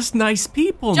 They're just nice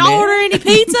people, Did y'all man. order any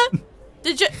pizza?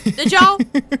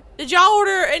 Did y'all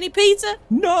order any pizza?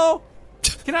 No.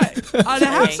 Can I'd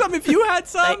have some if you had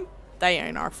some. They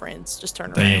ain't our friends. Just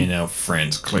turn They around. ain't our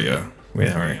friends, Cleo.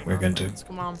 We're going to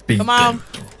Come on. beat Come on. them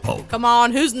to a pulp. Come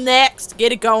on. Who's next?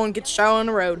 Get it going. Get the show on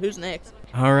the road. Who's next?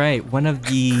 All right, one of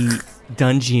the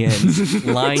Dungeons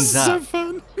lines up.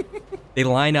 fun. They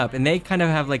line up, and they kind of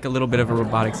have like a little bit of a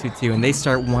robotic suit too, and they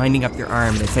start winding up their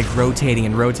arm, and it's like rotating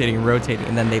and rotating and rotating,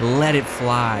 and then they let it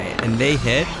fly, and they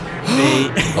hit.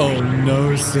 Oh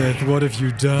no, Seth, what have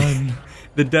you done?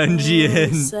 The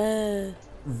Dungeon Seth.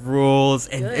 rolls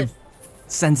and Good. it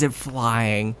sends it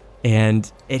flying, and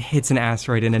it hits an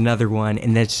asteroid and another one,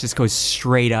 and then it just goes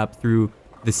straight up through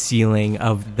the ceiling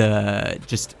of the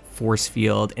just force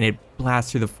field, and it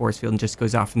blasts through the force field and just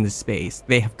goes off into space.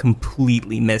 They have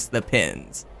completely missed the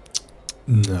pins.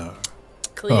 No.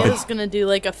 Cleo's gonna do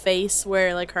like a face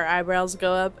where like her eyebrows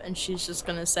go up, and she's just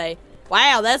gonna say,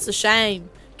 "Wow, that's a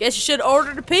shame. Guess you should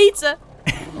order the pizza."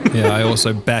 Yeah, I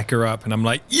also back her up and I'm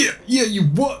like, Yeah, you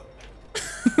what?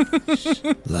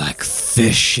 Like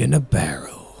fish in a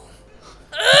barrel.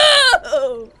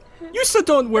 Oh. You said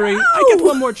don't worry. I get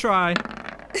one more try.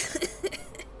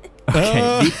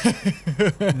 Okay,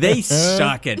 they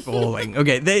suck at bowling.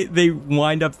 Okay, they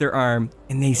wind up their arm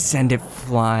and they send it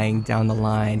flying down the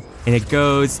line, and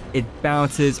it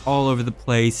bounces all over the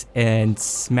place and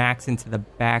smacks into the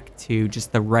back to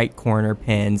just the right corner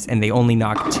pins, and they only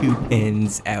knock 2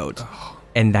 pins out,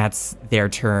 and that's their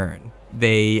turn.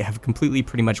 They have completely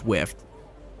pretty much whiffed.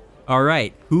 All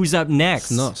right, who's up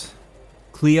next? It's not.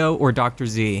 Cleo or Dr.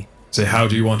 Z? Say, how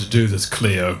do you want to do this,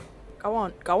 Cleo? Go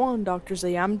on, Dr.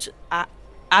 Z. I'm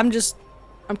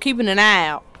keeping an eye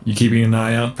out. You keeping an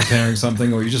eye out, preparing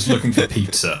something, or are you just looking for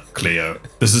pizza, Cleo?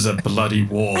 This is a bloody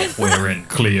war we're in,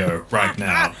 Cleo, right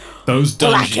now. Those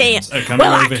dungeons are coming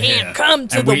over here. I can't come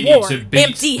to and the we need war to beat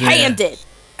empty-handed.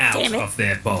 out Damn it. of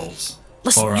their bowls.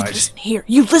 Listen, All right.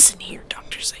 you listen here,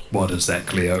 Dr. Z. What is that,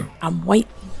 Cleo? I'm waiting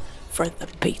for the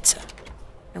pizza.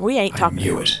 And we ain't I talking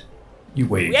knew it. You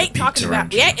waited We for ain't talking pizza, about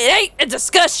aren't you? it ain't a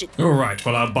discussion. All right,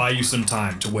 well, I'll buy you some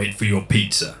time to wait for your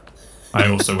pizza. I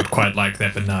also would quite like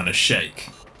that banana shake.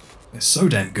 It's so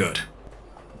damn good.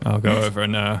 I'll go over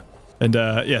and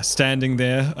standing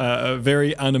there,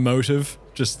 very unemotive,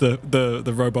 just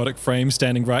the robotic frame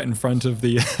standing right in front of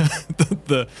the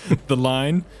the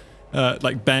line,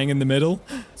 like bang in the middle,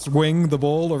 swing the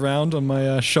ball around on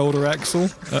my shoulder axle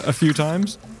a few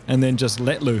times, and then just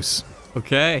let loose.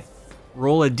 Okay.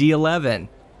 Roll a D11.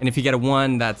 And if you get a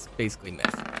 1, that's basically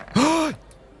missed.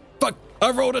 Fuck!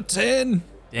 I rolled a 10.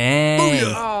 Dang.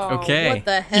 Oh, Okay. what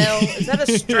the hell? Is that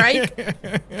a strike?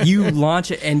 You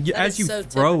launch it, and That as is you so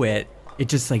throw it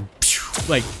just like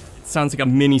it sounds like a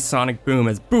mini sonic boom.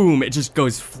 As boom, it just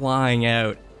goes flying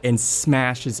out and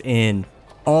smashes in.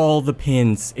 All the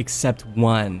pins except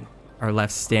 1 are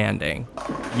left standing.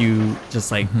 You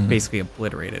just basically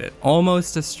obliterated it.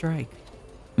 Almost a strike.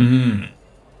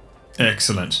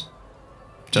 Excellent.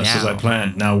 Just as Now. I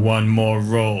planned. Now one more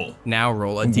roll. Now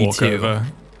roll a Walk D2. over,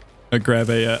 I grab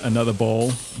another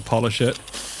ball, polish it.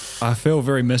 I feel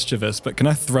very mischievous, but can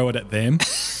I throw it at them?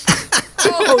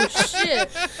 Oh shit!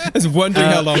 I was wondering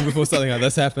how long before something like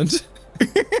this happened.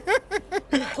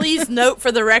 Please note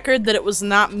for the record that it was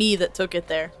not me that took it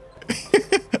there.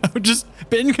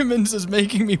 Benjamin's is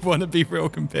making me want to be real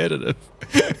competitive.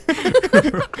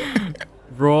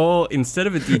 Roll, instead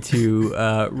of a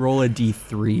D2, roll a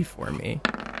D3 for me.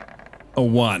 A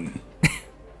 1.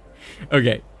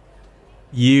 Okay.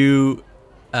 You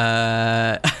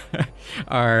are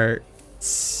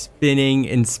spinning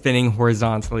and spinning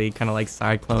horizontally, kind of like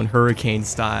cyclone hurricane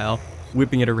style,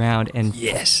 whipping it around, and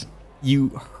Yes.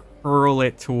 you hurl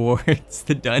it towards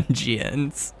the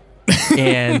dungeons.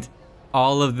 And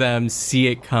all of them see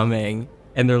it coming,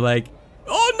 and they're like,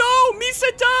 "Oh no,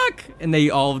 Misa Duck!" And they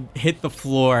all hit the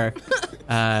floor,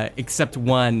 except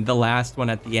one, the last one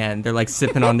at the end. They're like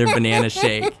sipping on their banana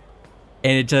shake,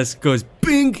 and it just goes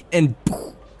bing and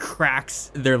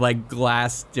cracks their like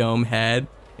glass dome head,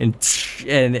 and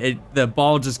the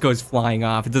ball just goes flying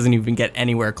off. It doesn't even get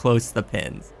anywhere close to the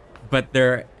pins, but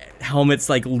their helmet's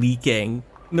like leaking,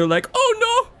 and they're like,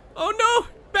 "Oh no,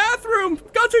 bathroom,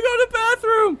 got to go to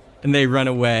bathroom," and they run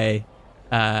away.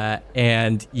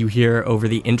 And you hear over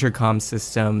the intercom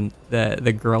system,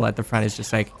 the girl at the front is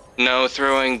just like, "No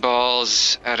throwing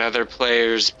balls at other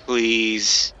players,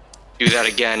 please. Do that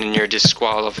again and you're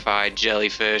disqualified,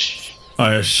 jellyfish."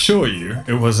 I assure you,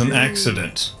 it was an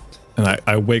accident. And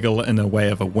I wiggle in a way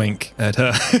of a wink at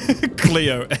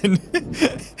Cleo, and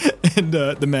And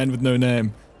the man with no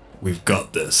name. We've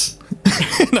got this.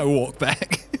 And I walk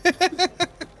back.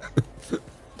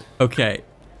 Okay.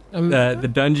 The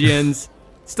Dungeons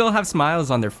still have smiles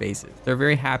on their faces. They're a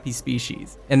very happy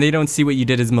species. And they don't see what you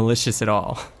did as malicious at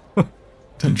all.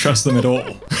 Don't trust them at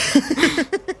all.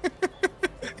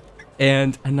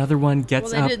 And another one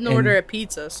gets Well, up they didn't and order a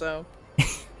pizza, so.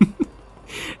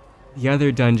 the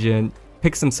other dungeon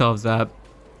picks themselves up,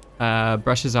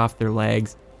 brushes off their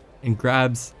legs, and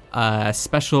grabs a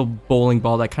special bowling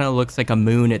ball that kind of looks like a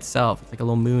moon itself. It's like a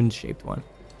little moon-shaped one.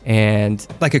 And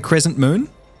Like a crescent moon?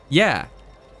 yeah,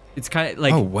 it's kind of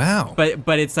like Oh, wow.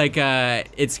 but it's like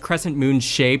it's crescent moon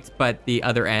shaped, but the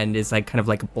other end is like kind of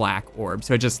like a black orb.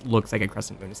 So it just looks like a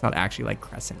crescent moon. It's not actually like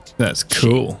crescent. That's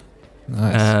cool.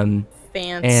 Nice.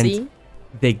 Fancy. And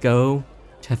they go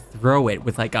to throw it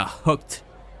with like a hooked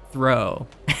throw.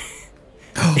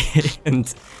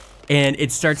 and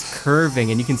it starts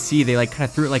curving, and you can see they like kind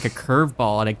of threw it like a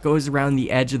curveball, and it goes around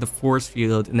the edge of the force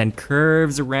field and then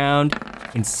curves around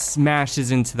and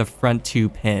smashes into the front 2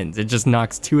 pins. It just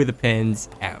knocks 2 of the pins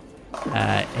out,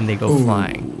 and they go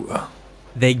flying.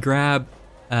 They grab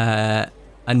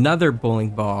another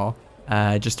bowling ball,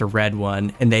 just a red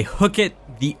one, and they hook it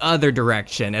the other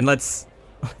direction. And let's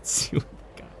see what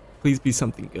we got. Please be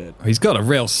something good. He's got a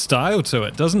real style to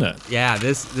it, doesn't it? Yeah,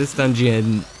 this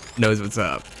dungeon knows what's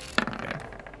up.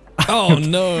 Oh,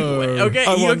 no. Okay,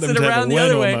 I he want hooks them it to have around a the win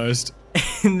other way. almost.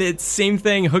 And the same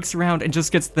thing, hooks around and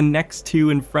just gets the next 2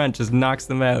 in front, just knocks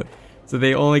them out. So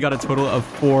they only got a total of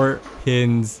 4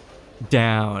 pins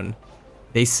down.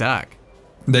 They suck.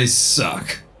 They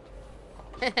suck.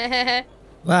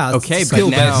 Wow, it's Okay, a but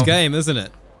skill-based now- game, isn't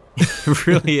it? It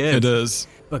really is. It is.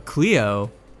 But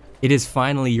Cleo, it is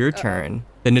finally your turn.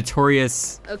 The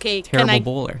notorious Okay, terrible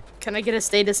bowler. can I get a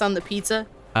status on the pizza?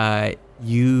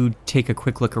 You take a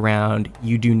quick look around.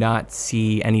 You do not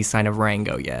see any sign of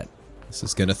Rango yet. This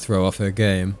is going to throw off her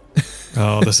game.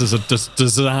 Oh, this is a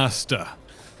disaster.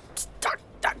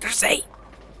 Dr. Zay.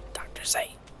 Dr.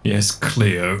 Zay. Yes,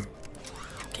 Cleo.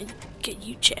 Can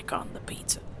you check on the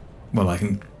pizza? Well, I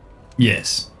can.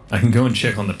 Yes, I can go and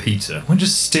check on the pizza. Why don't you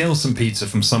just steal some pizza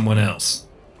from someone else?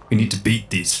 We need to beat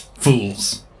these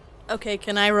fools. Okay,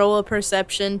 can I roll a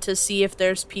perception to see if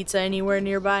there's pizza anywhere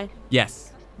nearby? Yes.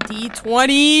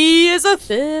 D20 is a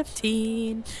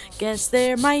 15. Guess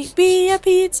there might be a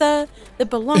pizza that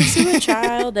belongs to a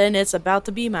child and it's about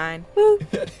to be mine. Woo.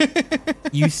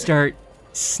 You start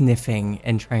sniffing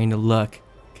and trying to look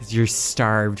because you're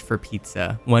starved for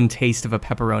pizza. One taste of a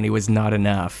pepperoni was not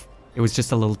enough. It was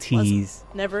just a little tease.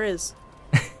 Never is.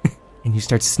 And you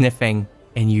start sniffing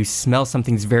and you smell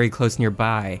something's very close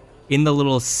nearby. In the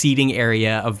little seating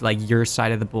area of like your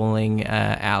side of the bowling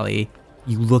alley,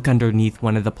 you look underneath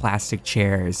one of the plastic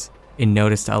chairs and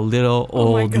notice a little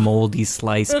old moldy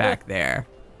slice back there.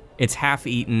 It's half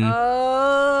eaten,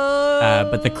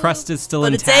 but the crust is still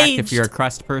But it's intact if aged. you're a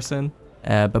crust person.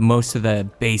 But most of the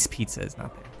base pizza is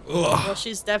not there. Well,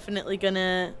 she's definitely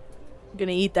gonna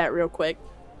eat that real quick.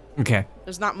 Okay.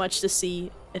 There's not much to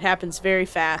see. It happens very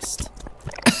fast.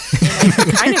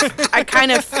 And I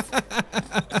kind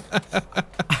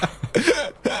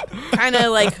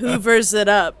of like hoovers it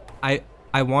up.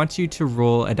 I want you to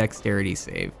roll a dexterity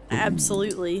save.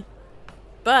 Absolutely.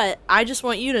 But I just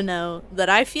want you to know that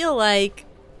I feel like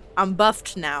I'm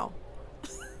buffed now.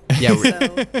 Yeah,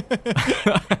 So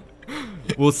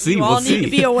we'll see. you We'll all see. need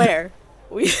to be aware.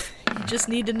 You just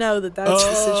need to know that that's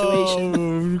the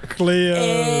situation. Oh, Cleo.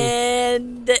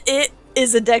 And it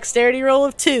is a dexterity roll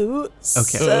of 2. Okay.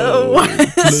 So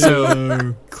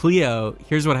So, Cleo,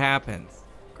 here's what happens.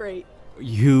 great.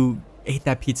 You ate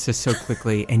that pizza so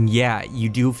quickly, and yeah, you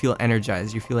do feel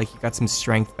energized. You feel like you got some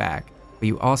strength back, but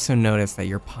you also notice that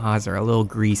your paws are a little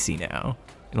greasy now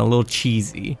and a little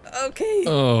cheesy, Okay.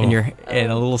 Oh.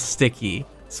 and a little sticky.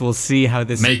 So we'll see how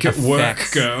this Make it work,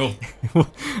 affects- girl.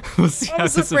 we'll see I how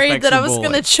was this afraid affects that I your was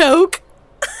bowling. gonna choke.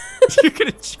 You're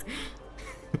gonna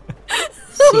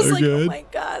I was like, oh good. my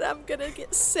god, I'm gonna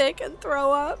get sick and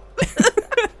throw up.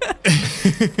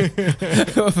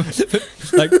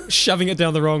 Like shoving it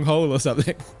down the wrong hole or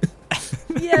something.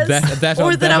 Yes. That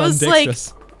or that I was like,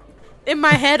 undexterous. in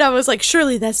my head, I was like,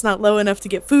 surely that's not low enough to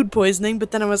get food poisoning.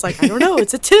 But then I was like, I don't know,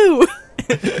 it's a 2.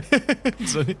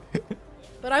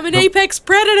 But I'm an apex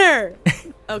predator.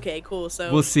 Okay, cool.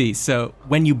 So We'll see. So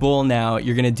when you bowl now,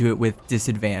 you're gonna do it with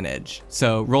disadvantage.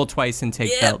 So roll twice and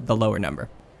take Yep. the lower number.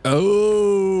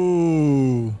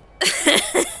 Oh.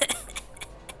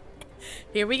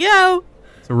 here we go.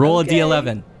 So roll Okay. a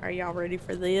d11. Are y'all ready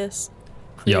for this?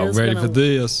 Y'all Cleo's ready gonna- for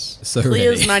this? So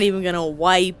Cleo's ready. not even gonna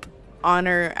wipe on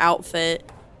her outfit,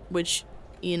 which,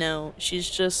 you know, she's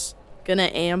just gonna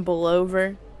amble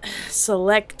over,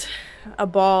 select a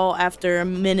ball after a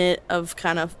minute of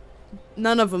kind of,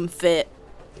 none of them fit.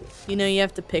 You know, you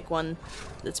have to pick one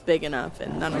that's big enough,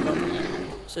 and none of them.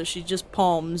 So she just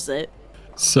palms it.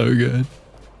 So good.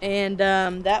 And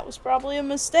that was probably a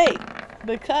mistake,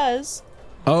 because...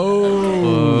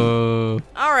 Oh.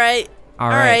 All right.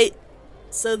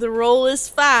 So the roll is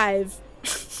 5.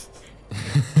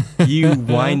 You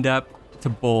wind up to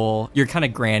bowl. You're kind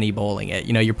of granny bowling it.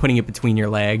 You know, you're putting it between your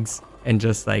legs and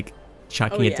just like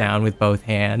chucking it down with both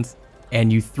hands.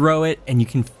 And you throw it, and you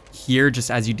can hear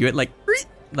just as you do it, like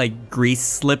grease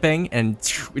slipping, and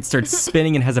it starts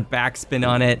spinning and has a backspin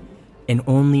on it, and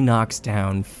only knocks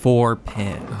down 4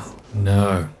 pins.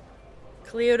 No.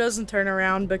 Cleo doesn't turn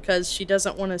around because she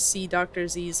doesn't want to see Dr.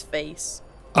 Z's face.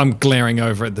 I'm glaring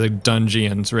over at the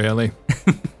Dungeons, really.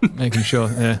 Making sure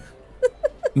they're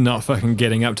not fucking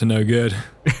getting up to no good.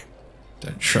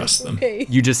 Don't trust them. Okay.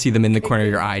 You just see them in the corner of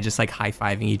your eye, just like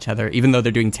high-fiving each other. Even though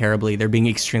they're doing terribly, they're being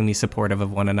extremely supportive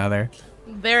of one another.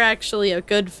 They're actually a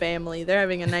good family. They're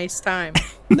having a nice time.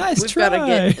 Nice We've try. got to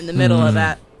get in the middle of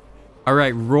that. All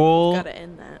right, roll. Got to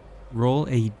end that. Roll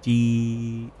a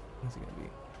D. What's it gonna be?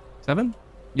 7?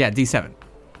 Yeah, D7.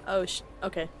 Oh,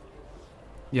 okay.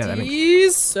 Yeah, that makes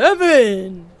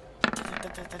D7.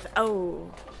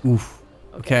 Oh. Oof.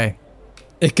 Okay.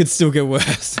 It could still get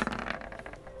worse.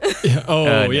 Yeah. Oh,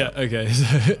 no. yeah. Okay.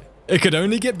 So it could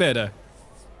only get better.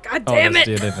 God damn it.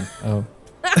 D11. Oh.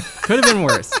 Could have been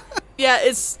worse. Yeah,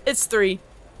 it's 3.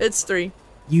 It's 3.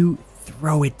 You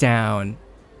throw it down,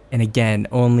 and again,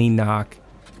 only knock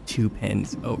 2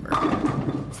 pins over.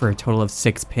 For a total of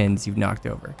 6 pins you've knocked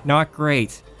over. Not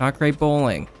great. Not great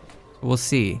bowling. We'll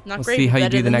see. Not we'll great, see how you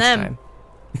better do the than next them.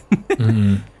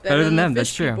 time. Better than them, the that's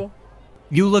fish true. people.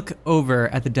 You look over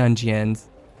at the Dungeons,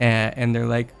 and they're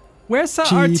like, "Where's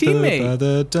our teammate?" By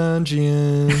the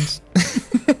Dungeons.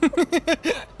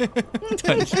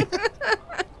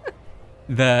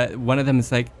 One of them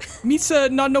is like,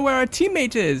 "Misa, not know where our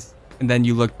teammate is." And then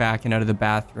you look back, and out of the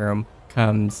bathroom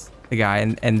comes the guy,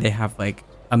 and they have like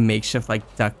a makeshift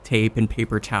like duct tape and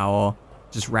paper towel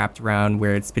just wrapped around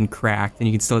where it's been cracked, and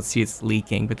you can still see it's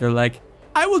leaking. But they're like,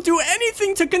 "I will do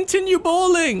anything to continue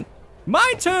bowling.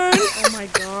 My turn." Oh my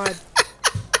god.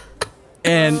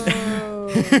 And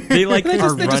they like They're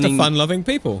are just running. a fun-loving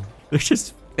people. They're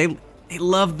just they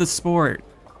love the sport.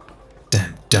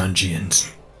 Damn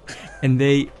Dungeons. And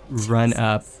they run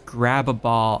up, grab a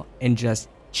ball, and just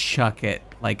chuck it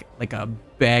like a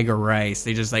bag of rice.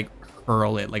 They just like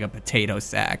hurl it like a potato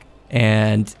sack,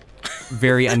 and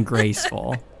very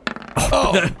ungraceful.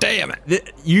 Oh, damn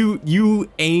it. You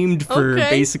aimed for Okay.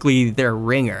 basically their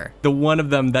ringer, the one of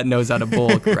them that knows how to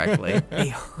bowl correctly. They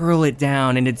hurl it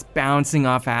down, and it's bouncing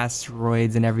off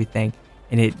asteroids and everything,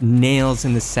 and it nails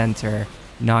in the center,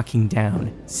 knocking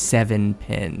down 7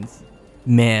 pins.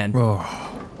 Man.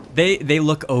 Oh. They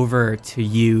look over to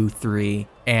you 3,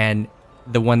 and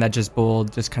the one that just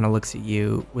bowled just kind of looks at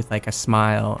you with like a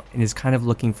smile and is kind of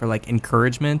looking for like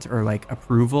encouragement or like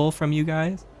approval from you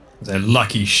guys. It's a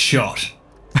lucky shot,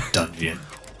 Dungeon.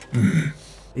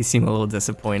 They seem a little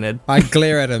disappointed. I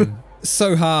glare at him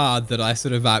so hard that I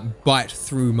sort of bite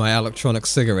through my electronic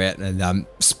cigarette and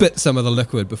spit some of the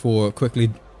liquid before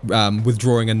quickly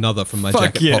withdrawing another from my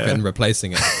jacket yeah. pocket and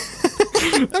replacing it.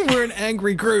 We're an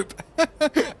angry group.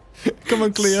 Come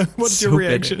on, Cleo. What's So your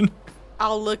reaction?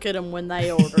 I'll look at them when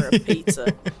they order a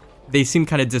pizza. They seem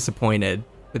kind of disappointed,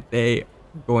 but they are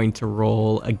going to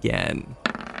roll again.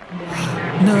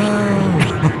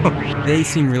 No. They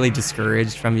seem really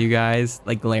discouraged from you guys,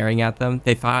 like glaring at them.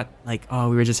 They thought like, oh,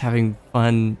 we were just having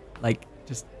fun, like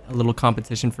just a little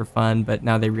competition for fun, but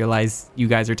now they realize you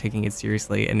guys are taking it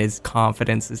seriously, and his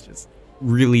confidence is just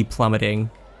really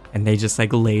plummeting, and they just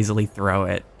like lazily throw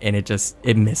it, and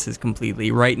it misses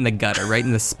completely, right in the gutter, right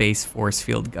in the space force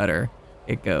field gutter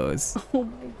it goes. Oh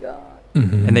my god.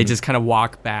 Mm-hmm. And they just kind of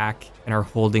walk back and are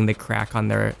holding the crack on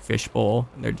their fishbowl,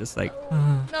 and they're just like,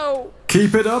 No.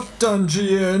 Keep it up,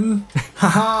 Dungeon.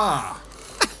 Haha.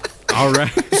 all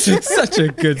right. Such a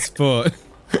good sport.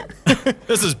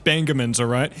 This is Bangerman's, all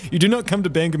right? You do not come to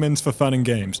Bangerman's for fun and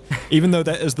games, even though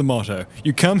that is the motto.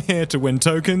 You come here to win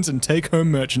tokens and take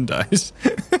home merchandise.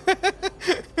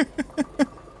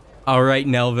 All right,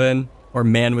 Nelvin, or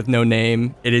man with no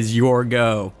name, it is your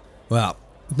go. Well,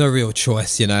 no real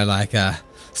choice, you know, like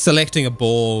selecting a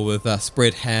ball with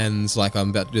spread hands, like I'm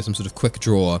about to do some sort of quick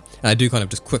draw. And I do kind of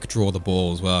just quick draw the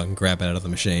ball as well and grab it out of the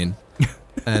machine.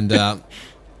 And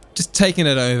just taking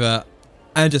it over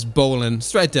and just bowling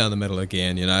straight down the middle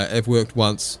again, you know. It worked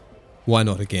once, why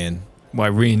not again? Why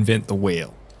reinvent the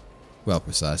wheel? Well,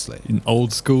 precisely. An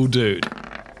old school dude.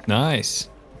 Nice.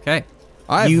 Okay.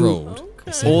 I've You- rolled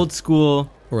Old school.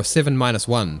 or a 7 minus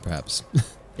 1, perhaps.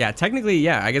 Yeah, technically,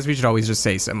 yeah. I guess we should always just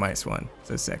say 7 minus 1.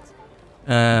 So 6.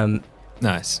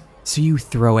 Nice. So you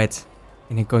throw it,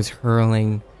 and it goes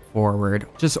hurling forward.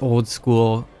 Just old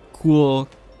school, cool,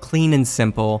 clean and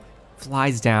simple.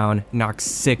 Flies down, knocks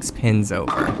 6 pins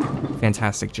over.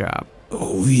 Fantastic job.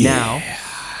 Oh, yeah.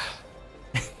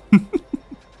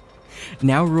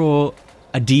 Now roll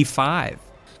a d5.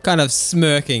 Kind of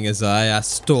smirking as I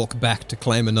stalk back to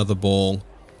claim another ball.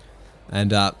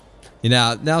 And,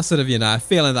 now sort of,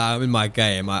 feeling that I'm in my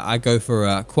game, I go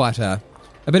for quite a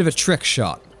bit of a trick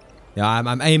shot. Yeah,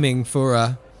 I'm aiming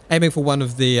for one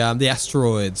of the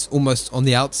asteroids, almost on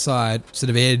the outside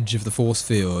sort of edge of the force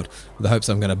field, with the hopes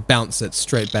I'm going to bounce it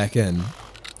straight back in,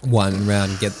 one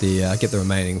round, and get the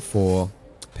remaining 4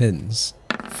 pins.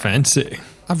 Fancy.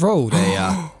 I've rolled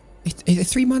a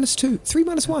 3 minus 2, 3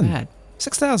 minus 1, Bad.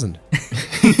 6,000.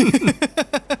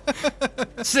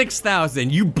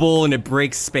 6,000. You bowl and it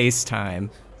breaks space time.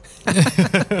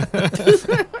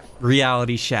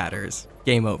 Reality shatters.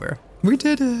 Game over. We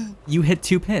did it. You hit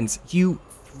 2 pins. You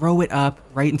throw it up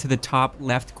right into the top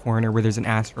left corner where there's an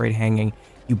asteroid hanging.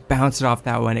 You bounce it off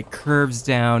that one. It curves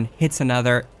down, hits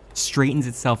another, straightens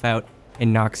itself out,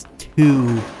 and knocks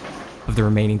 2 of the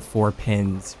remaining 4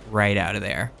 pins right out of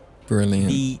there. Brilliant.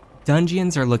 The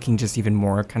Dungeons are looking just even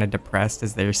more kind of depressed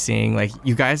as they're seeing, like,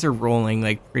 you guys are rolling,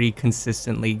 like, pretty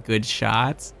consistently good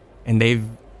shots, and they've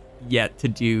yet to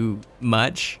do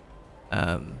much.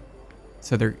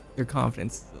 So their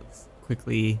confidence is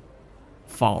quickly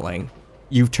falling.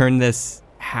 You've turned this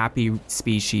happy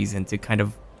species into kind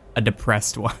of a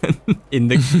depressed one in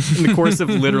the course of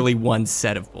literally one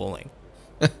set of bowling.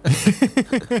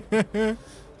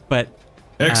 But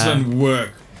Excellent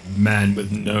work, man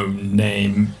with no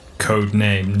name. Code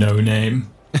name, no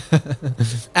name.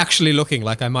 Actually looking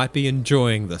like I might be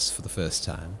enjoying this for the first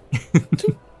time.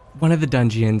 one of the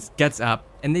Dungeons gets up,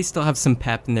 and they still have some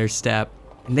pep in their step,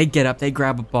 and they get up, they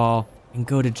grab a ball, and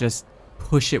go to just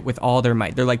push it with all their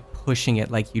might. They're like pushing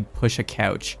it like you'd push a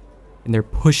couch, and they're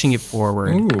pushing it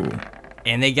forward. Ooh.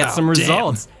 And they get some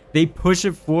results. They push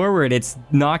it forward. It's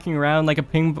knocking around like a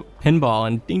pinball,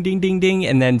 and ding, ding, ding, ding,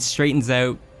 and then straightens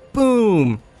out.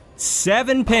 Boom!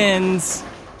 7 pins.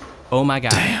 Oh my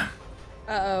god. Damn.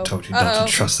 Uh-oh. Told you not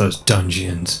to trust those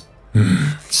Dungeons.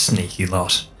 Sneaky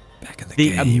lot. Back in the They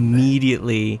game.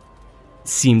 immediately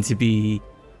seem to be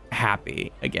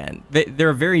happy again.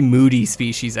 They're a very moody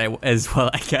species as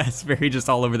well, I guess. Very just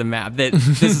all over the map.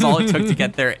 This is all it took to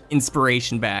get their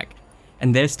inspiration back.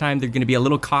 And this time they're going to be a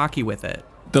little cocky with it.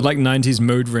 They're like 90s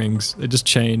mood rings. They just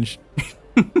change.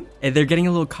 And they're getting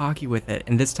a little cocky with it.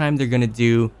 And this time they're going to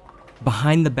do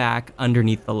behind the back,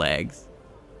 underneath the legs.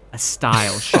 A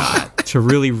style shot to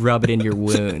really rub it in your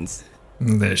wounds.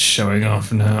 They're showing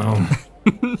off now.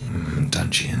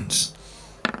 Dungeons.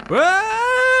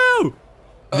 Whoa!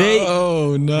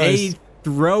 Oh, nice. They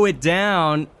throw it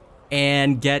down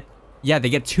and get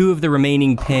 2 of the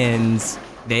remaining pins.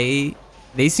 They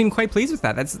seem quite pleased with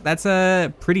that. That's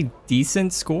a pretty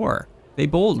decent score. They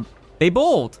bowled. They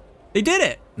did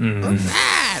it.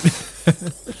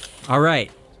 All right.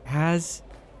 As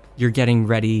you're getting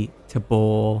ready to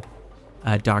bowl,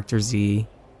 Dr. Z,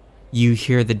 you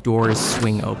hear the doors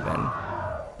swing open.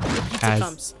 As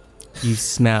comes. you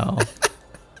smell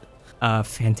a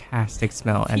fantastic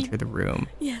smell enter the room.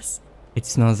 Yes. It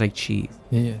smells like cheese.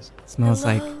 Yes. It smells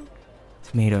like Hello?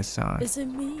 tomato sauce. Is it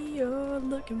me you're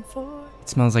looking for? It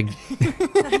smells like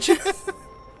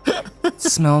it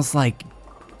smells like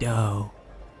dough.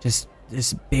 Just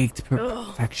this baked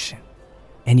perfection.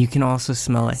 And you can also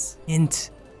smell a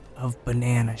hint of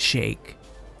banana shake.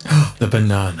 The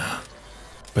banana.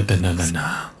 But the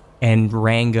na. And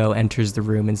Rango enters the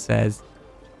room and says,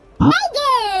 Hey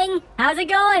gang! How's it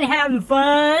going? Having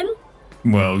fun?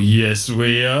 Well, yes,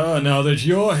 we are, now that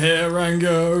you're here,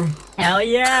 Rango. Hell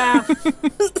yeah!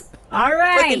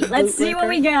 Alright, Fucking let's see what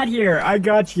we got here. I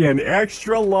got you an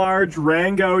extra large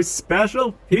Rango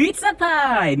special pizza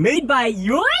pie made by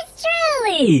yours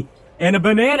truly! And a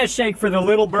banana shake for the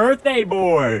little birthday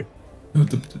boy. No,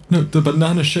 the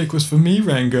banana shake was for me,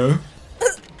 Rango.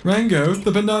 Rango,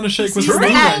 the banana shake was for me,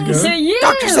 Rango. To you!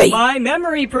 Dr. Z. My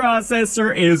memory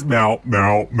processor is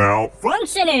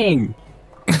malfunctioning!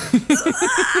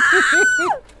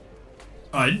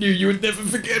 I knew you would never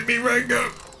forget me, Rango.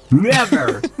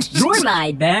 Never! You're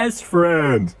my best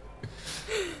friend!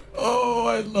 Oh,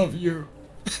 I love you.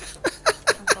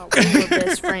 We were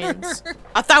best friends.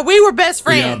 I thought we were best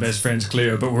We are friends. best friends,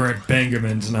 Cleo, but we're at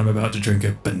Bangerman's and I'm about to drink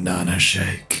a banana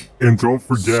shake. And don't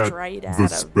forget Straight out the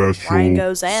of special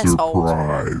Rango's asshole.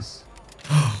 surprise.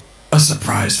 A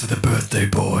surprise for the birthday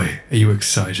boy. Are you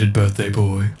excited, birthday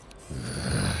boy?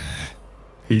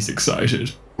 He's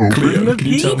excited. Cleo, can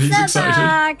you tell he's excited?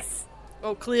 Box.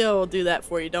 Oh, Cleo will do that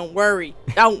for you. Don't worry.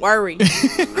 Don't worry.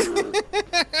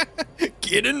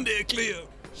 Get in there, Cleo.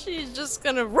 She's just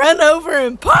gonna run over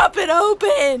and pop it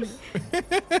open.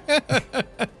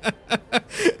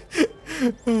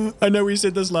 I know we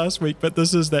said this last week, but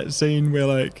this is that scene where,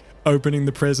 like, opening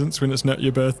the presents when it's not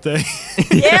your birthday.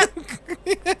 Yep.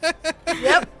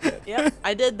 Yep.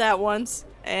 I did that once,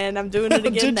 and I'm doing it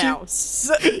again Did you? now.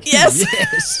 So, yes.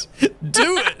 Yes.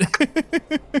 Do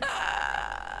it.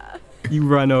 You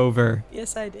run over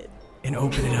Yes, I did. and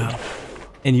open it up.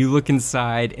 And you look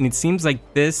inside, and it seems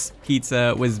like this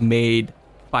pizza was made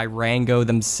by Rango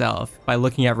themselves. By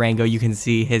looking at Rango, you can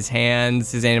see his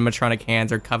hands, his animatronic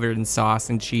hands are covered in sauce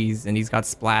and cheese, and he's got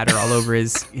splatter all over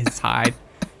his hide.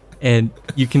 And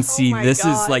you can see my this is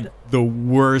God. like the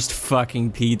worst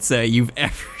fucking pizza you've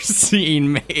ever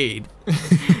seen made.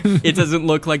 It doesn't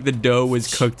look like the dough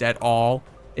was cooked at all.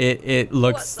 It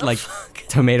looks the like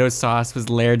tomato sauce was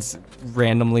layered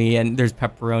randomly, and there's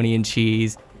pepperoni and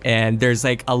cheese, and there's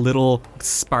like a little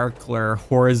sparkler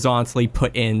horizontally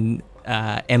put in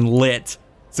and lit,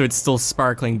 so it's still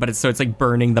sparkling, but it's like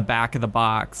burning the back of the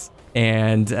box.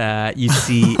 And you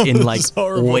see in like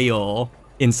oil,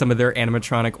 in some of their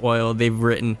animatronic oil, they've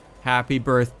written "Happy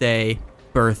Birthday,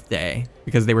 Birthday,"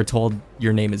 because they were told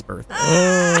your name is Birthday.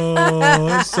 Oh,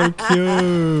 that's so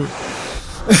cute.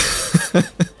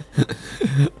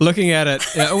 Looking at it,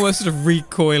 almost sort of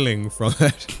recoiling from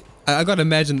it. I gotta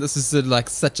imagine this is like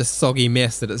such a soggy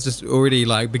mess that it's just already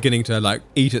like beginning to like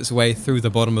eat its way through the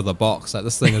bottom of the box. Like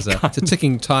this thing is it's a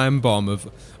ticking time bomb of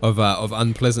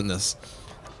unpleasantness,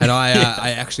 and I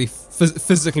actually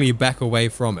physically back away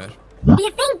from it. What do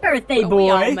you think, birthday But we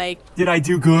all boy? make Did I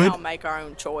do we good? all make our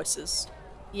own choices.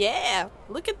 Yeah,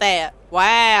 look at that.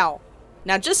 Wow.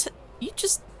 Now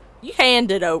you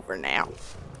hand it over now.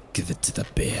 Give it to the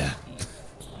bear.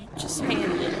 Just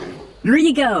hand it. Here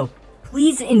you go.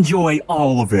 Please enjoy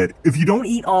all of it. If you don't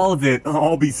eat all of it,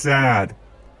 I'll be sad.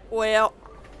 Well,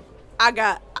 I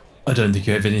don't think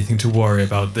you have anything to worry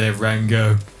about there,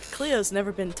 Rango. Cleo's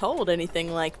never been told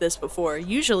anything like this before.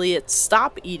 Usually it's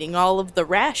stop eating all of the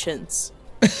rations.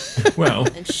 Well,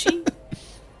 And she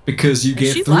because you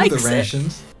get she through the likes it.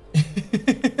 rations.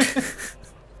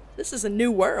 This is a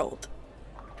new world.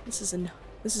 This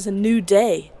is a new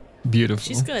day. Beautiful.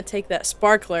 She's gonna take that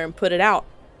sparkler and put it out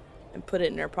and put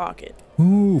it in her pocket.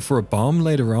 Ooh, for a bomb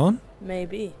later on?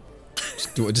 Maybe.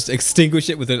 Just extinguish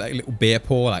it with a like, little bear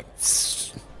paw, like.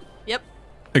 Yep.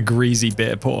 A greasy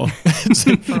bear paw.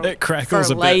 It crackles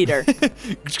For a later. bit.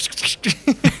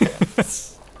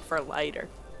 For later.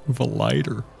 With a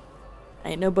lighter.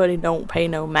 Ain't nobody don't pay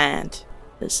no mind.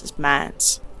 This is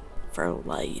mine's. For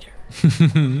later.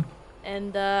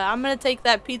 And I'm gonna take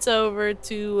that pizza over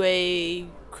to a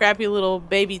crappy little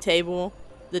baby table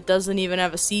that doesn't even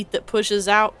have a seat that pushes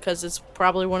out, because it's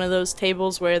probably one of those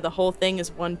tables where the whole thing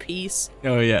is one piece.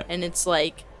 Oh yeah. And it's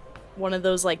like one of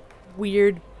those like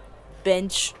weird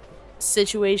bench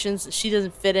situations that she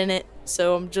doesn't fit in it.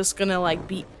 So I'm just gonna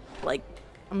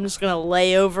I'm just gonna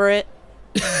lay over it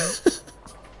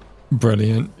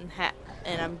Brilliant.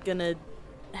 and I'm gonna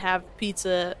have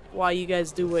pizza while you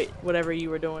guys do whatever you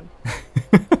were doing.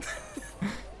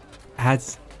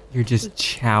 As you're just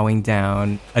chowing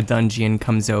down, a Dungeon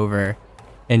comes over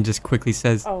and just quickly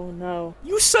says, Oh no.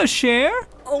 "You so share?"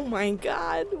 Oh my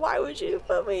god, why would you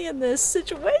put me in this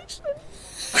situation?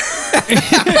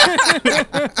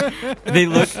 They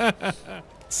look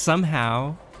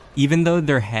somehow, even though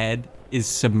their head is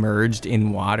submerged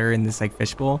in water in this like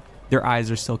fishbowl, their eyes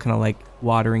are still kind of like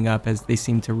watering up as they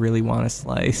seem to really want a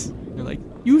slice. They're like,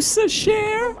 "You so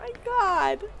share?" Oh my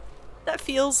god. That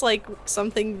feels like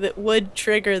something that would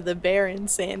trigger the bear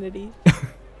insanity.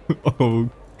 Oh,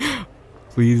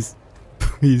 please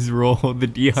roll the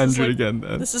D100 like- again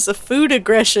then. This is a food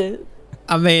aggression.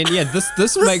 I mean, yeah,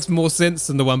 this makes more sense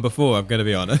than the one before. I'm gonna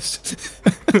be honest.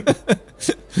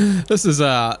 This is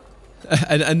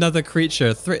another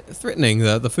creature threatening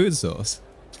the food source.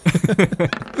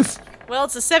 Well,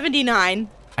 it's a 79.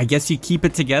 I guess you keep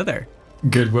it together.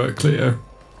 Good work, Cleo.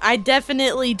 I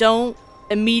definitely don't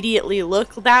immediately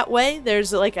look that way.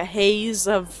 There's like a haze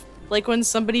of like when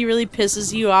somebody really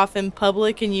pisses you off in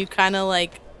public and you kind of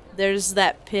like there's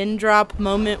that pin drop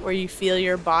moment where you feel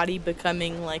your body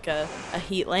becoming like a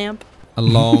heat lamp. A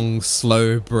long,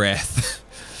 slow breath.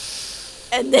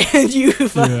 And then you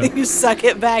suck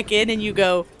it back in and you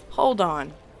go, "Hold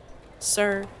on,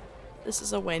 sir, this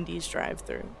is a Wendy's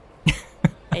drive-thru."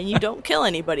 And you don't kill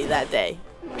anybody that day.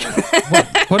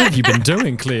 What have you been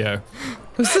doing, Cleo?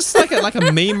 Was this like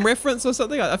a meme reference or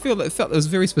something? I felt it was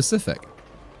very specific.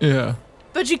 Yeah.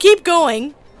 But you keep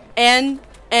going, and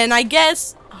I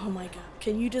guess. Oh my god!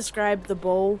 Can you describe the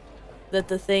bowl that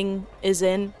the thing is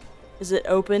in? Is it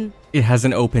open? It has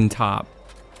an open top.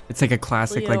 It's like a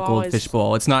classic Cleo like goldfish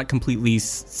bowl. It's not completely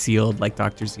sealed like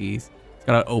Dr. Z's. It's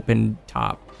got an open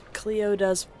top. Cleo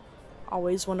does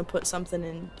always want to put something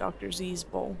in Dr. Z's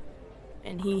bowl,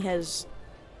 and he has,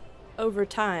 over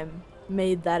time,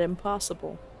 made that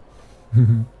impossible.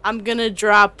 I'm gonna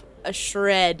drop a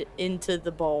shred into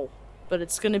the bowl, but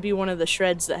it's gonna be one of the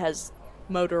shreds that has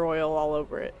motor oil all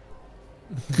over it.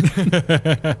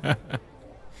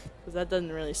 Because that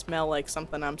doesn't really smell like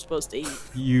something I'm supposed to eat.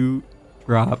 You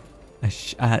drop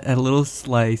a little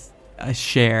slice, a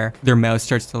share. Their mouth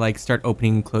starts to like start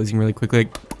opening and closing really quickly,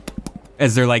 like,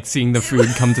 as they're like seeing the food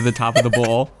come to the top of the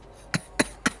bowl,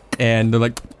 and they're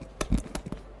like,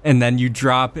 and then you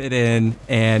drop it in,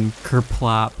 and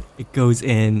kerplop, it goes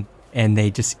in, and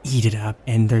they just eat it up,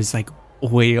 and there's like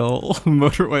oil,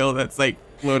 motor oil that's like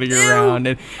floating around,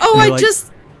 and I like,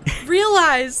 just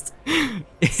realized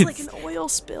it's like an oil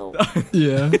spill.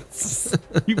 Yeah.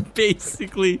 You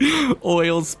basically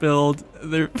oil spilled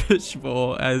their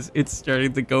fishbowl as it's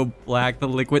starting to go black. The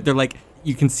liquid, they're like,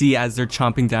 you can see as they're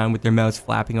chomping down with their mouths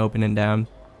flapping open and down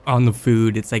on the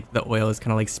food. It's like the oil is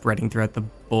kind of like spreading throughout the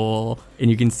bowl,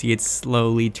 and you can see it's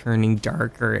slowly turning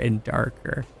darker and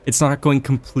darker. It's not going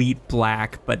complete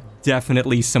black, but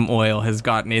definitely some oil has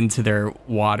gotten into their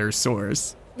water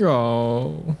source.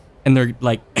 Oh. And they're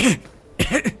like,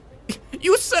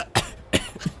 you sir,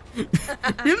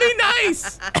 really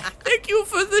nice. Thank you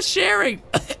for the sharing.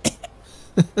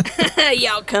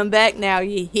 Y'all come back now,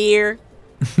 you hear?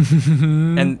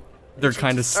 And they're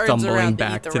kind of turns stumbling around to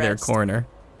back eat to the their rest. corner.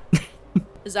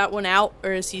 Is that one out,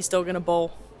 or is he still gonna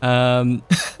bowl?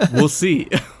 We'll see.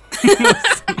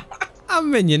 I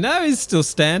mean, he's still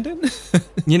standing.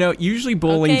 You know, usually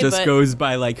bowling Okay, just but- goes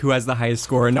by like who has the highest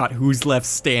score and not who's left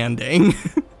standing.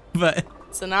 But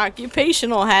It's an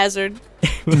occupational hazard.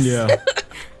 Yeah.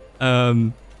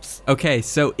 okay,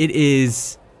 so it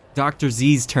is Dr.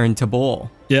 Z's turn to bowl.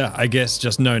 Yeah, I guess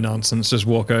just no nonsense. Just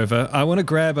walk over. I want to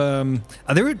grab. Are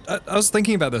there? I was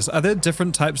thinking about this. Are there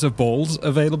different types of balls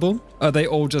available? Are they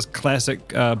all just classic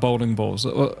bowling balls?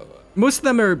 Most of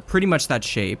them are pretty much that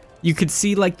shape. You could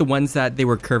see like the ones that they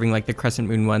were curving, like the crescent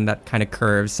moon one that kind of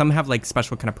curves. Some have like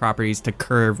special kind of properties to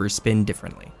curve or spin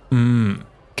differently.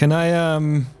 Can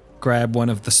I grab one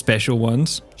of the special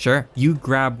ones? Sure. You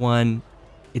grab one.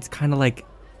 It's kind of like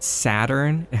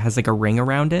Saturn. It has like a ring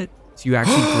around it. So you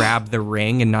actually grab the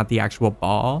ring and not the actual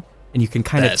ball. And you can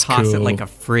kind of That's toss it cool. like a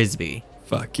frisbee.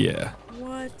 Fuck yeah.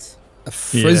 What? A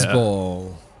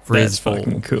frizzball. That's Frizzball.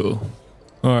 fucking cool.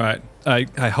 All right.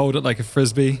 I hold it like a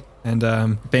frisbee and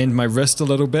bend my wrist a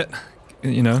little bit.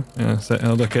 So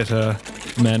I'll look at a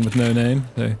man with no name.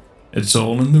 So it's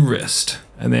all in the wrist.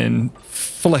 And then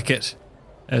flick it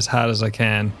as hard as I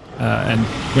can. And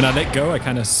when I let go, I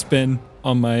kind of spin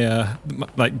on my,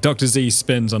 like Dr. Z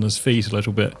spins on his feet a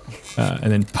little bit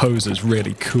and then poses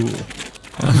really cool.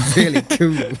 Really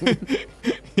cool.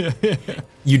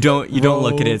 You don't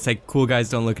look at it. Roll. It's like cool guys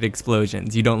don't look at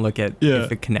explosions. You don't look at Yeah.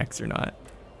 if it connects or not.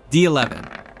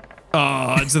 D11.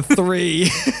 Oh, it's a 3.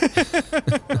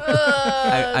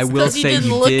 I will Because he say didn't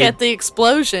you look did. at the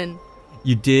explosion.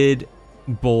 You did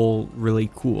bowl really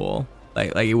cool.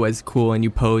 Like it was cool and you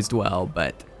posed well,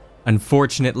 but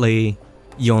unfortunately,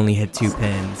 you only hit 2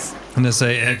 pins. And I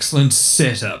say, excellent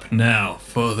setup now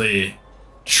for the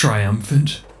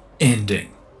triumphant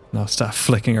ending. And I'll start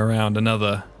flicking around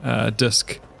another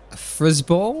disc. A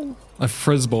frizzball? A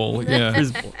frizzball, yeah.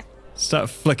 Start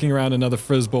flicking around another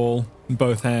frizzball in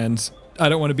both hands. I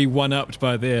don't want to be one-upped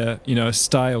by their,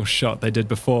 style shot they did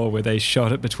before where they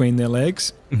shot it between their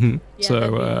legs. Mm-hmm. Yeah, So,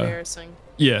 that'd be embarrassing.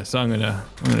 Yeah, so I'm gonna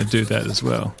do that as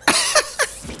well.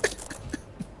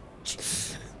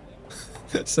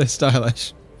 So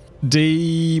stylish.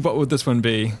 D, what would this one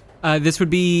be? This would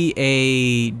be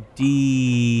a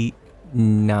D9.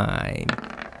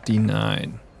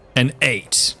 D9. An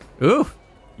 8. Ooh,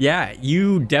 yeah,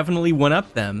 you definitely one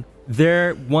up them.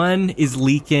 One is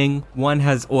leaking, one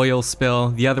has oil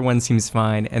spill, the other one seems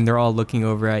fine, and they're all looking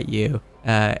over at you.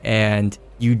 And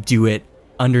you do it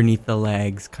underneath the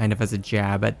legs, kind of as a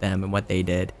jab at them and what they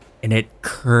did. And it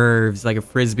curves like a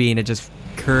frisbee, and it just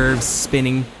curves,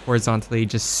 spinning horizontally,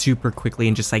 just super quickly,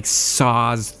 and just like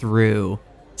saws through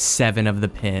 7 of the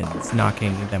pins,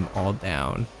 knocking them all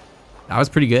down. That was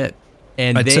pretty good.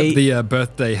 And I they took the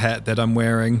birthday hat that I'm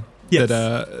wearing Yes.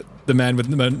 that the man with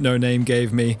no name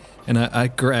gave me, and I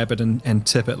grab it and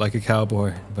tip it like a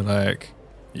cowboy. But like,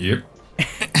 Yep.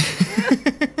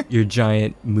 Your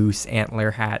giant moose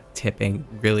antler hat tipping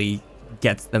really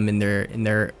gets them in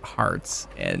their hearts,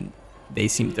 and they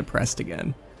seem depressed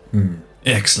again.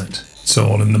 Excellent. It's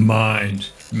all in the mind.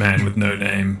 Man with no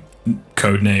name.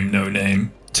 Code name, no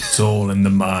name. It's all in the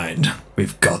mind.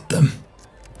 We've got them.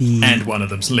 And one of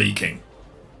them's leaking.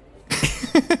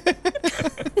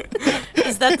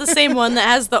 Is that the same one that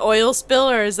has the oil spill,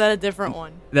 or is that a different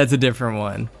one? That's a different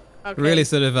one. Okay. Really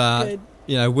sort of, Good.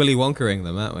 Willy Wonkering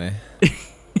them, aren't we?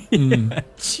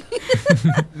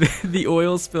 The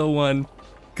oil spill one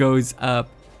goes up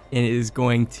and is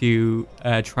going to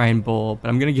try and bowl, but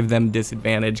I'm going to give them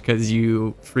disadvantage because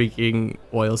you freaking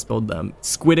oil spilled them.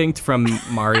 Squid Inked from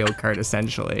Mario Kart,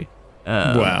 essentially.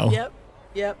 Wow.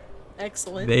 Yep.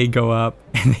 Excellent. They go up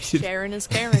and Sharon is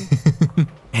Karen.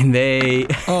 and they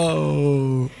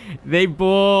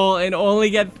bowl and only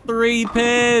get 3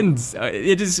 pins.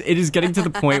 It is getting to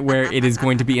the point where it is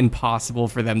going to be impossible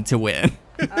for them to win.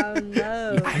 Oh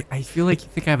no. I feel like you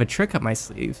think I have a trick up my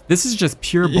sleeve. This is just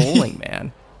pure bowling,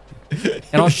 man.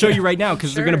 And I'll show you right now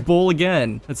because they're gonna bowl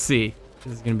again. Let's see.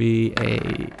 This is gonna be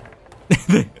a.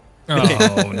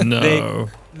 Oh no.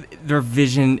 Their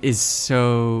vision is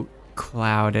so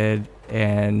clouded,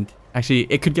 and actually,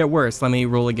 it could get worse. Let me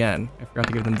roll again. I forgot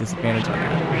to give them disadvantage on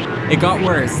that. It got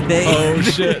worse. Oh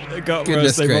shit! It got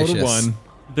worse. They rolled a 1.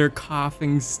 They're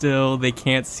coughing still. They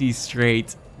can't see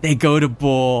straight. They go to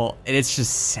bowl, and it's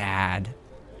just sad.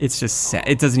 It's just sad.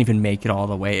 It doesn't even make it all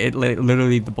the way. It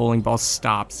literally, the bowling ball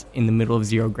stops in the middle of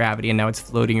zero gravity, and now it's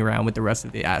floating around with the rest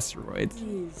of the asteroids.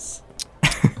 Jeez.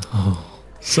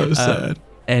 So sad.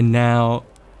 And now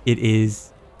it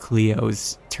is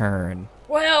Cleo's turn.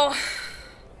 Well,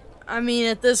 I mean,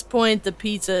 at this point, the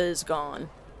pizza is gone.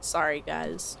 Sorry,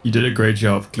 guys. You did a great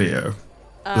job, Cleo.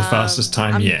 The fastest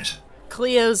time yet.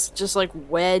 Cleo's just like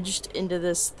wedged into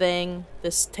this thing,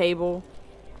 this table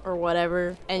or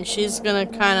whatever, and she's gonna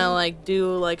kind of like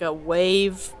do like a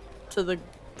wave to the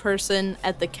person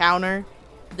at the counter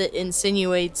that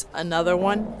insinuates another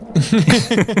one.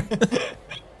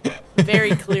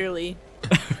 Very clearly.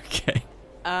 Okay.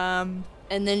 And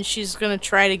then she's gonna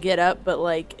try to get up, but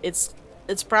like it's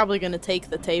probably gonna take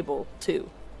the table too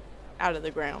out of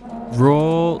the ground.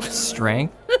 Roll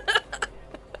strength.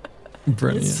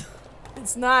 Brilliant.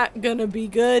 It's not gonna be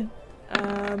good.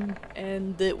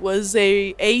 And it was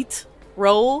a 8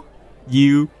 roll.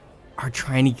 You are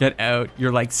trying to get out.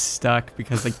 You're like stuck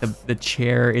because like the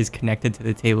chair is connected to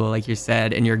the table, like you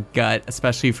said, and your gut,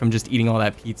 especially from just eating all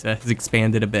that pizza, has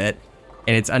expanded a bit,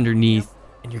 and it's underneath,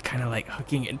 and you're kind of like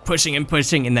hooking and pushing,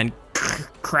 and then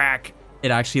crack.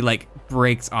 It actually like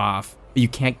breaks off. You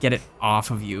can't get it off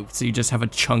of you, so you just have a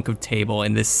chunk of table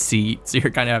in this seat. So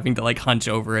you're kind of having to like hunch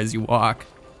over as you walk.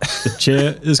 The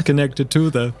chair is connected to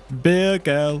the beer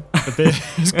gal. The beer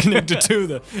is connected to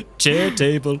the chair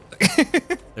table.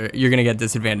 You're gonna get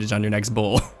disadvantage on your next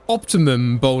bowl.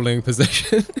 Optimum bowling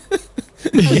position.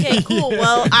 Okay, cool.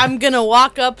 Well, I'm gonna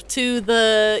walk up to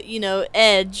the,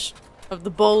 edge of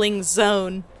the bowling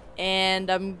zone,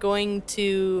 and I'm going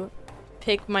to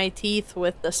pick my teeth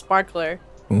with the sparkler.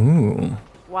 Ooh.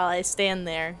 While I stand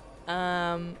there.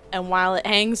 And while it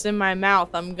hangs in my mouth,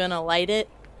 I'm gonna light it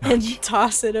and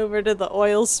toss it over to the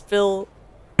oil spill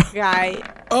guy.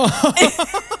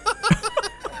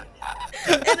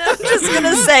 And I'm just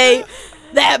gonna say,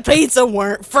 that pizza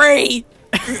weren't free.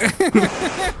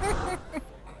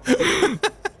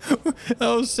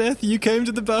 Oh, Seth, you came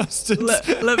to the bastards.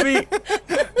 Let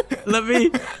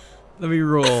me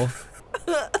roll.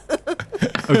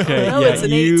 Okay, No, it's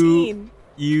an 18.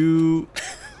 You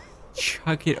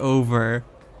chuck it over,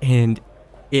 and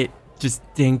it just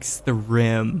dinks the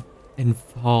rim and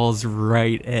falls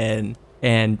right in,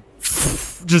 and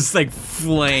just like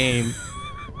flame.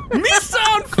 Misa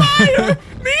on fire!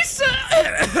 Misa!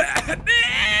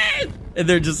 And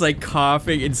they're just like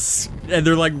coughing and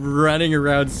they're like running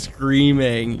around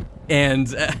screaming. And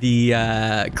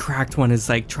the cracked one is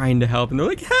like trying to help, and they're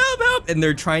like, help! And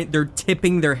they're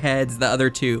tipping their heads. The other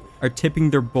two are tipping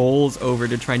their bowls over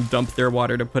to try and dump their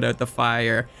water to put out the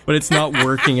fire, but it's not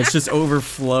working. It's just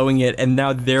overflowing it, and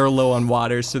now they're low on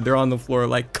water, so they're on the floor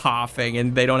like coughing,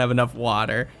 and they don't have enough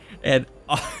water. And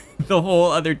the whole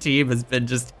other team has been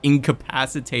just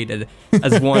incapacitated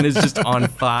as one is just on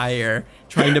fire,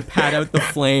 trying to pat out the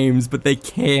flames, but they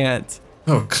can't.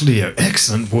 Oh, Cleo,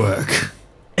 excellent work.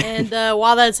 And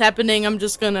while that's happening, I'm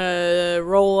just gonna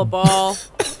roll a ball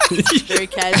very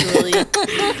casually.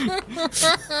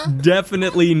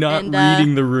 Definitely not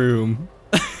reading the room.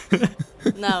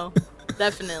 No,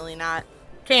 definitely not.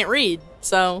 Can't read,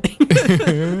 so.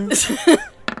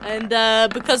 And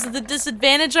because of the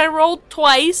disadvantage I rolled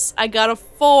twice, I got a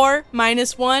 4,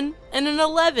 -1, and an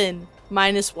 11,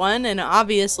 -1, and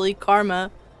obviously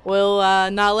karma will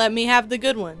not let me have the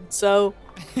good one. So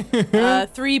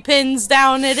 3 pins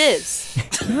down it is.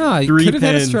 Oh, you 3 could have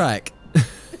had a pins. strike.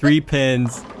 3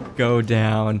 pins, go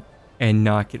down, and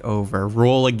knock it over.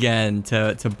 Roll again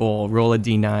to bowl. Roll a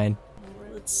d9.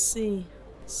 Let's see.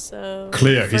 So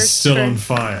Cleo, he's first still turn. on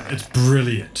fire. It's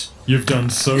brilliant. You've done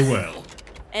so well.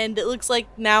 And it looks like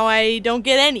now I don't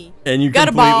get any. And you Got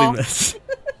a completely ball. miss.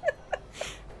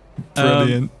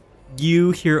 Brilliant.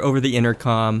 You hear over the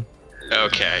intercom.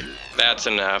 Okay, that's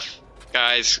enough.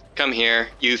 Guys, come here.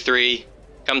 You 3,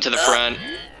 come to the front.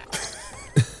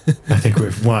 I think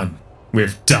we've won.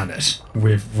 We've done it.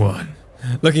 We've won.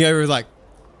 Looking over, like,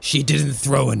 she didn't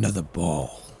throw another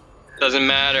ball. Doesn't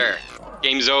matter.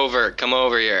 Game's over. Come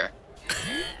over here.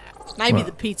 Maybe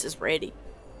the pizza's ready.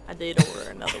 I did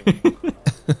order another one.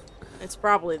 It's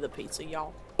probably the pizza,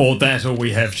 y'all. Or that, or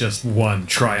we have just won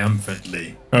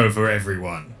triumphantly over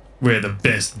everyone. We're the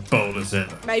best bowlers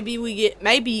ever. Maybe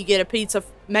you get a pizza.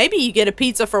 Maybe you get a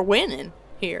pizza for winning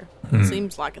here.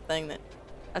 Seems like a thing that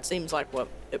seems like what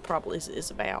it probably is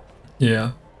about.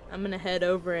 Yeah. I'm gonna head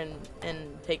over and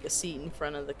take a seat in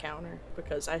front of the counter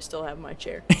because I still have my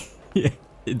chair. Yeah,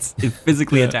 it's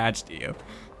physically attached to you.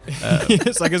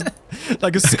 It's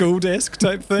like a school desk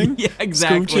type thing. Yeah,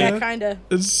 exactly. School chair. Yeah, kinda.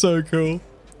 It's so cool.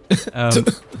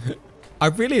 I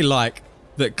really like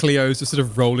that Cleo's just sort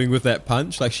of rolling with that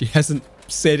punch. Like, she hasn't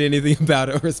said anything about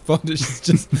it or responded. She's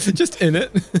just in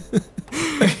it.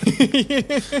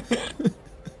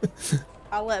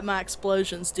 I'll let my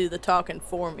explosions do the talking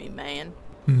for me, man.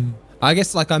 I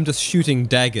guess, like, I'm just shooting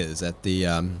daggers at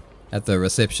the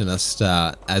receptionist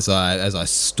as I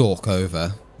stalk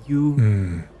over.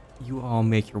 You all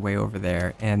make your way over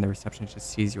there, and the receptionist just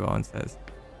sees you all and says,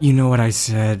 "You know what I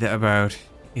said about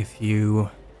if you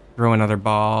throw another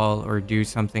ball or do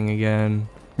something again?"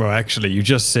 Well, actually, you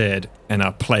just said, and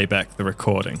I'll play back the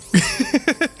recording.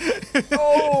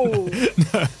 Oh!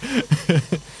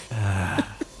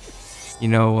 You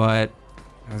know what?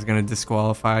 I was gonna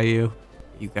disqualify you.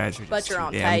 You guys are But just you're too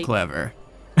on damn tape. clever.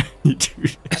 You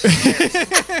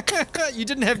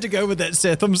didn't have to go with that,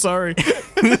 Seth. I'm sorry.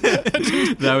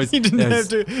 That was You didn't that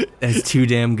have was- to. That's too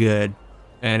damn good,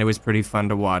 and it was pretty fun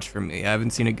to watch for me. I haven't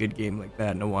seen a good game like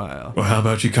that in a while. Well, how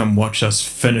about you come watch us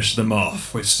finish them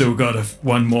off? We've still got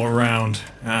one more round.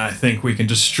 I think we can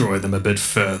destroy them a bit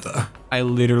further. I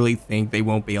literally think they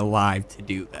won't be alive to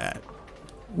do that.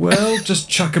 Well, just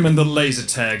chuck them in the laser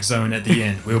tag zone at the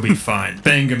end. We'll be fine.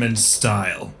 Bangerman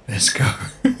style. Let's go.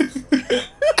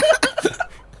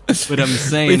 What I'm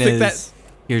saying think is,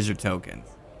 here's your tokens.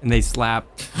 And they slap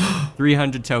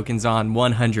 300 tokens on,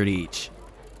 100 each.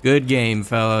 Good game,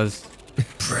 fellas.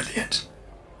 Brilliant.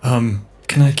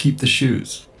 Can I keep the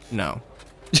shoes? No.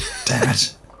 Damn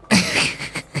it.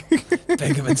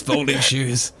 Bangerman's folding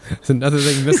shoes. There's another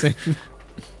thing missing.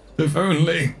 If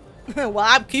only. Well,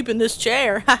 I'm keeping this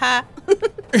chair.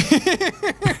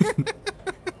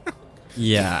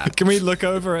 Yeah. Can we look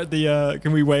over at the?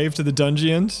 Can we wave to the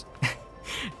Dungeons?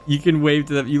 You can wave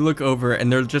to them. You look over,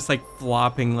 and they're just like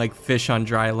flopping like fish on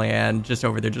dry land, just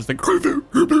over there, just like.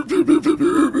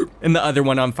 And the other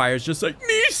one on fire is just like,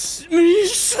 me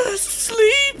so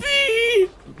sleepy.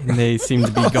 And they seem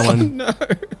to be going,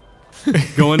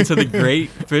 going to the great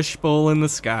fishbowl in the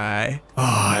sky. Oh,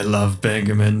 I love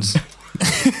Bangermans.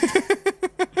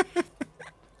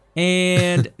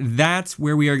 And that's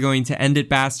where we are going to end it,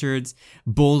 bastards.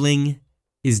 Bowling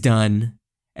is done.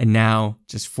 And now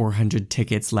just 400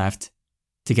 tickets left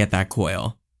to get that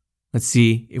coil. Let's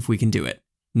see if we can do it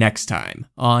next time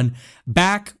on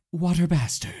Backwater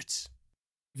Bastards.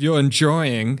 If you're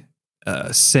enjoying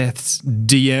Seth's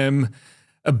DM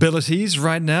abilities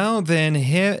right now, then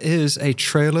here is a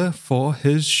trailer for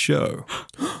his show.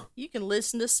 You can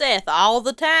listen to Seth all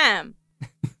the time.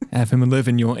 Have him live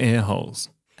in your ear holes.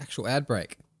 Actual ad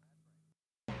break.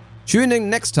 Tune in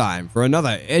next time for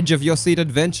another edge of your seat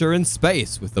adventure in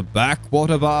space with the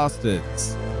Backwater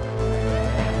Bastards.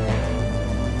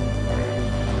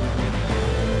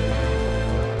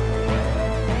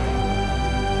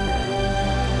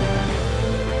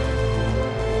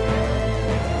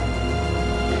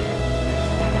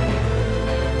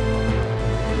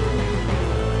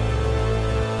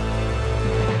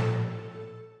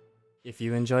 If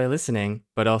you enjoy listening,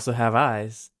 but also have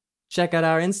eyes, check out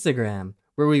our Instagram,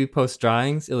 where we post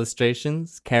drawings,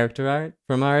 illustrations, character art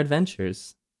from our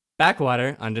adventures.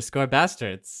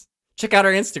 Backwater_bastards. Check out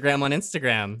our Instagram on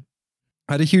Instagram.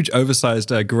 I had a huge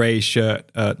oversized gray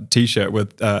shirt, t-shirt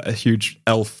with a huge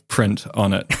elf print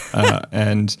on it.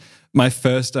 And my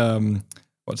first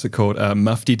what's it called,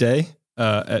 Mufti Day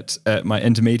at my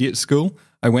intermediate school.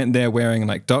 I went there wearing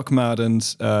like Doc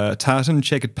Martens, tartan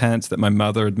checkered pants that my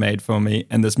mother had made for me,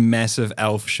 and this massive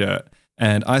elf shirt.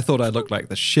 And I thought I looked like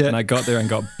the shit. And I got there and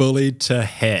got bullied to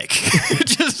heck.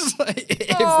 Just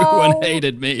like everyone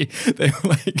hated me.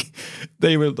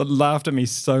 They laughed at me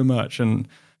so much. And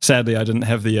sadly, I didn't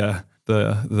have the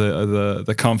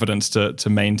confidence to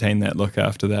maintain that look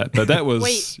after that. But that was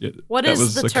Wait, what that is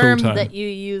was the a term cool time. that you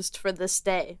used for this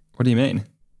day? What do you mean?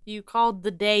 You called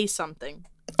the day something.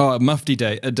 Oh, a Mufti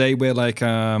Day, a day where you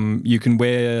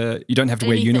don't have to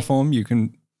wear Anything. uniform. You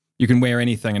can wear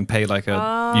anything and pay like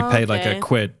a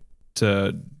quid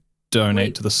to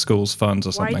donate to the school's funds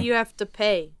or something. Why do you have to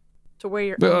pay to wear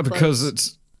your Well, own because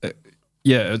clothes?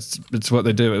 it's what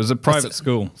they do. It was a private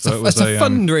school, so it was a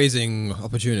fundraising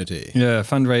opportunity. Yeah,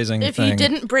 fundraising. If thing. you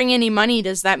didn't bring any money,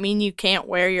 does that mean you can't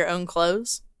wear your own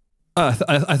clothes?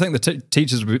 I think the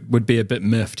teachers would be a bit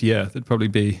miffed. Yeah, they'd probably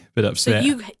be a bit upset.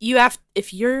 So you have,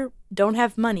 if you don't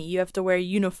have money, you have to wear a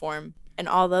uniform, and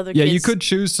all the other yeah, kids. you could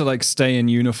choose to like stay in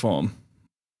uniform.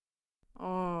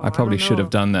 Oh, I probably don't should know.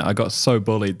 have done that. I got so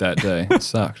bullied that day. It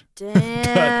sucked.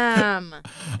 Damn. I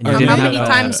How didn't many have,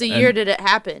 times a and- year did it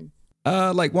happen?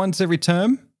 Like once every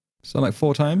term, so like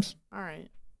 4 times. All right.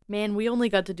 Man, we only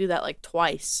got to do that like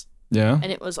twice. Yeah.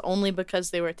 And it was only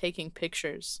because they were taking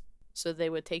pictures. So they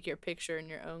would take your picture in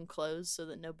your own clothes so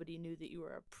that nobody knew that you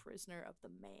were a prisoner of the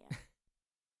man.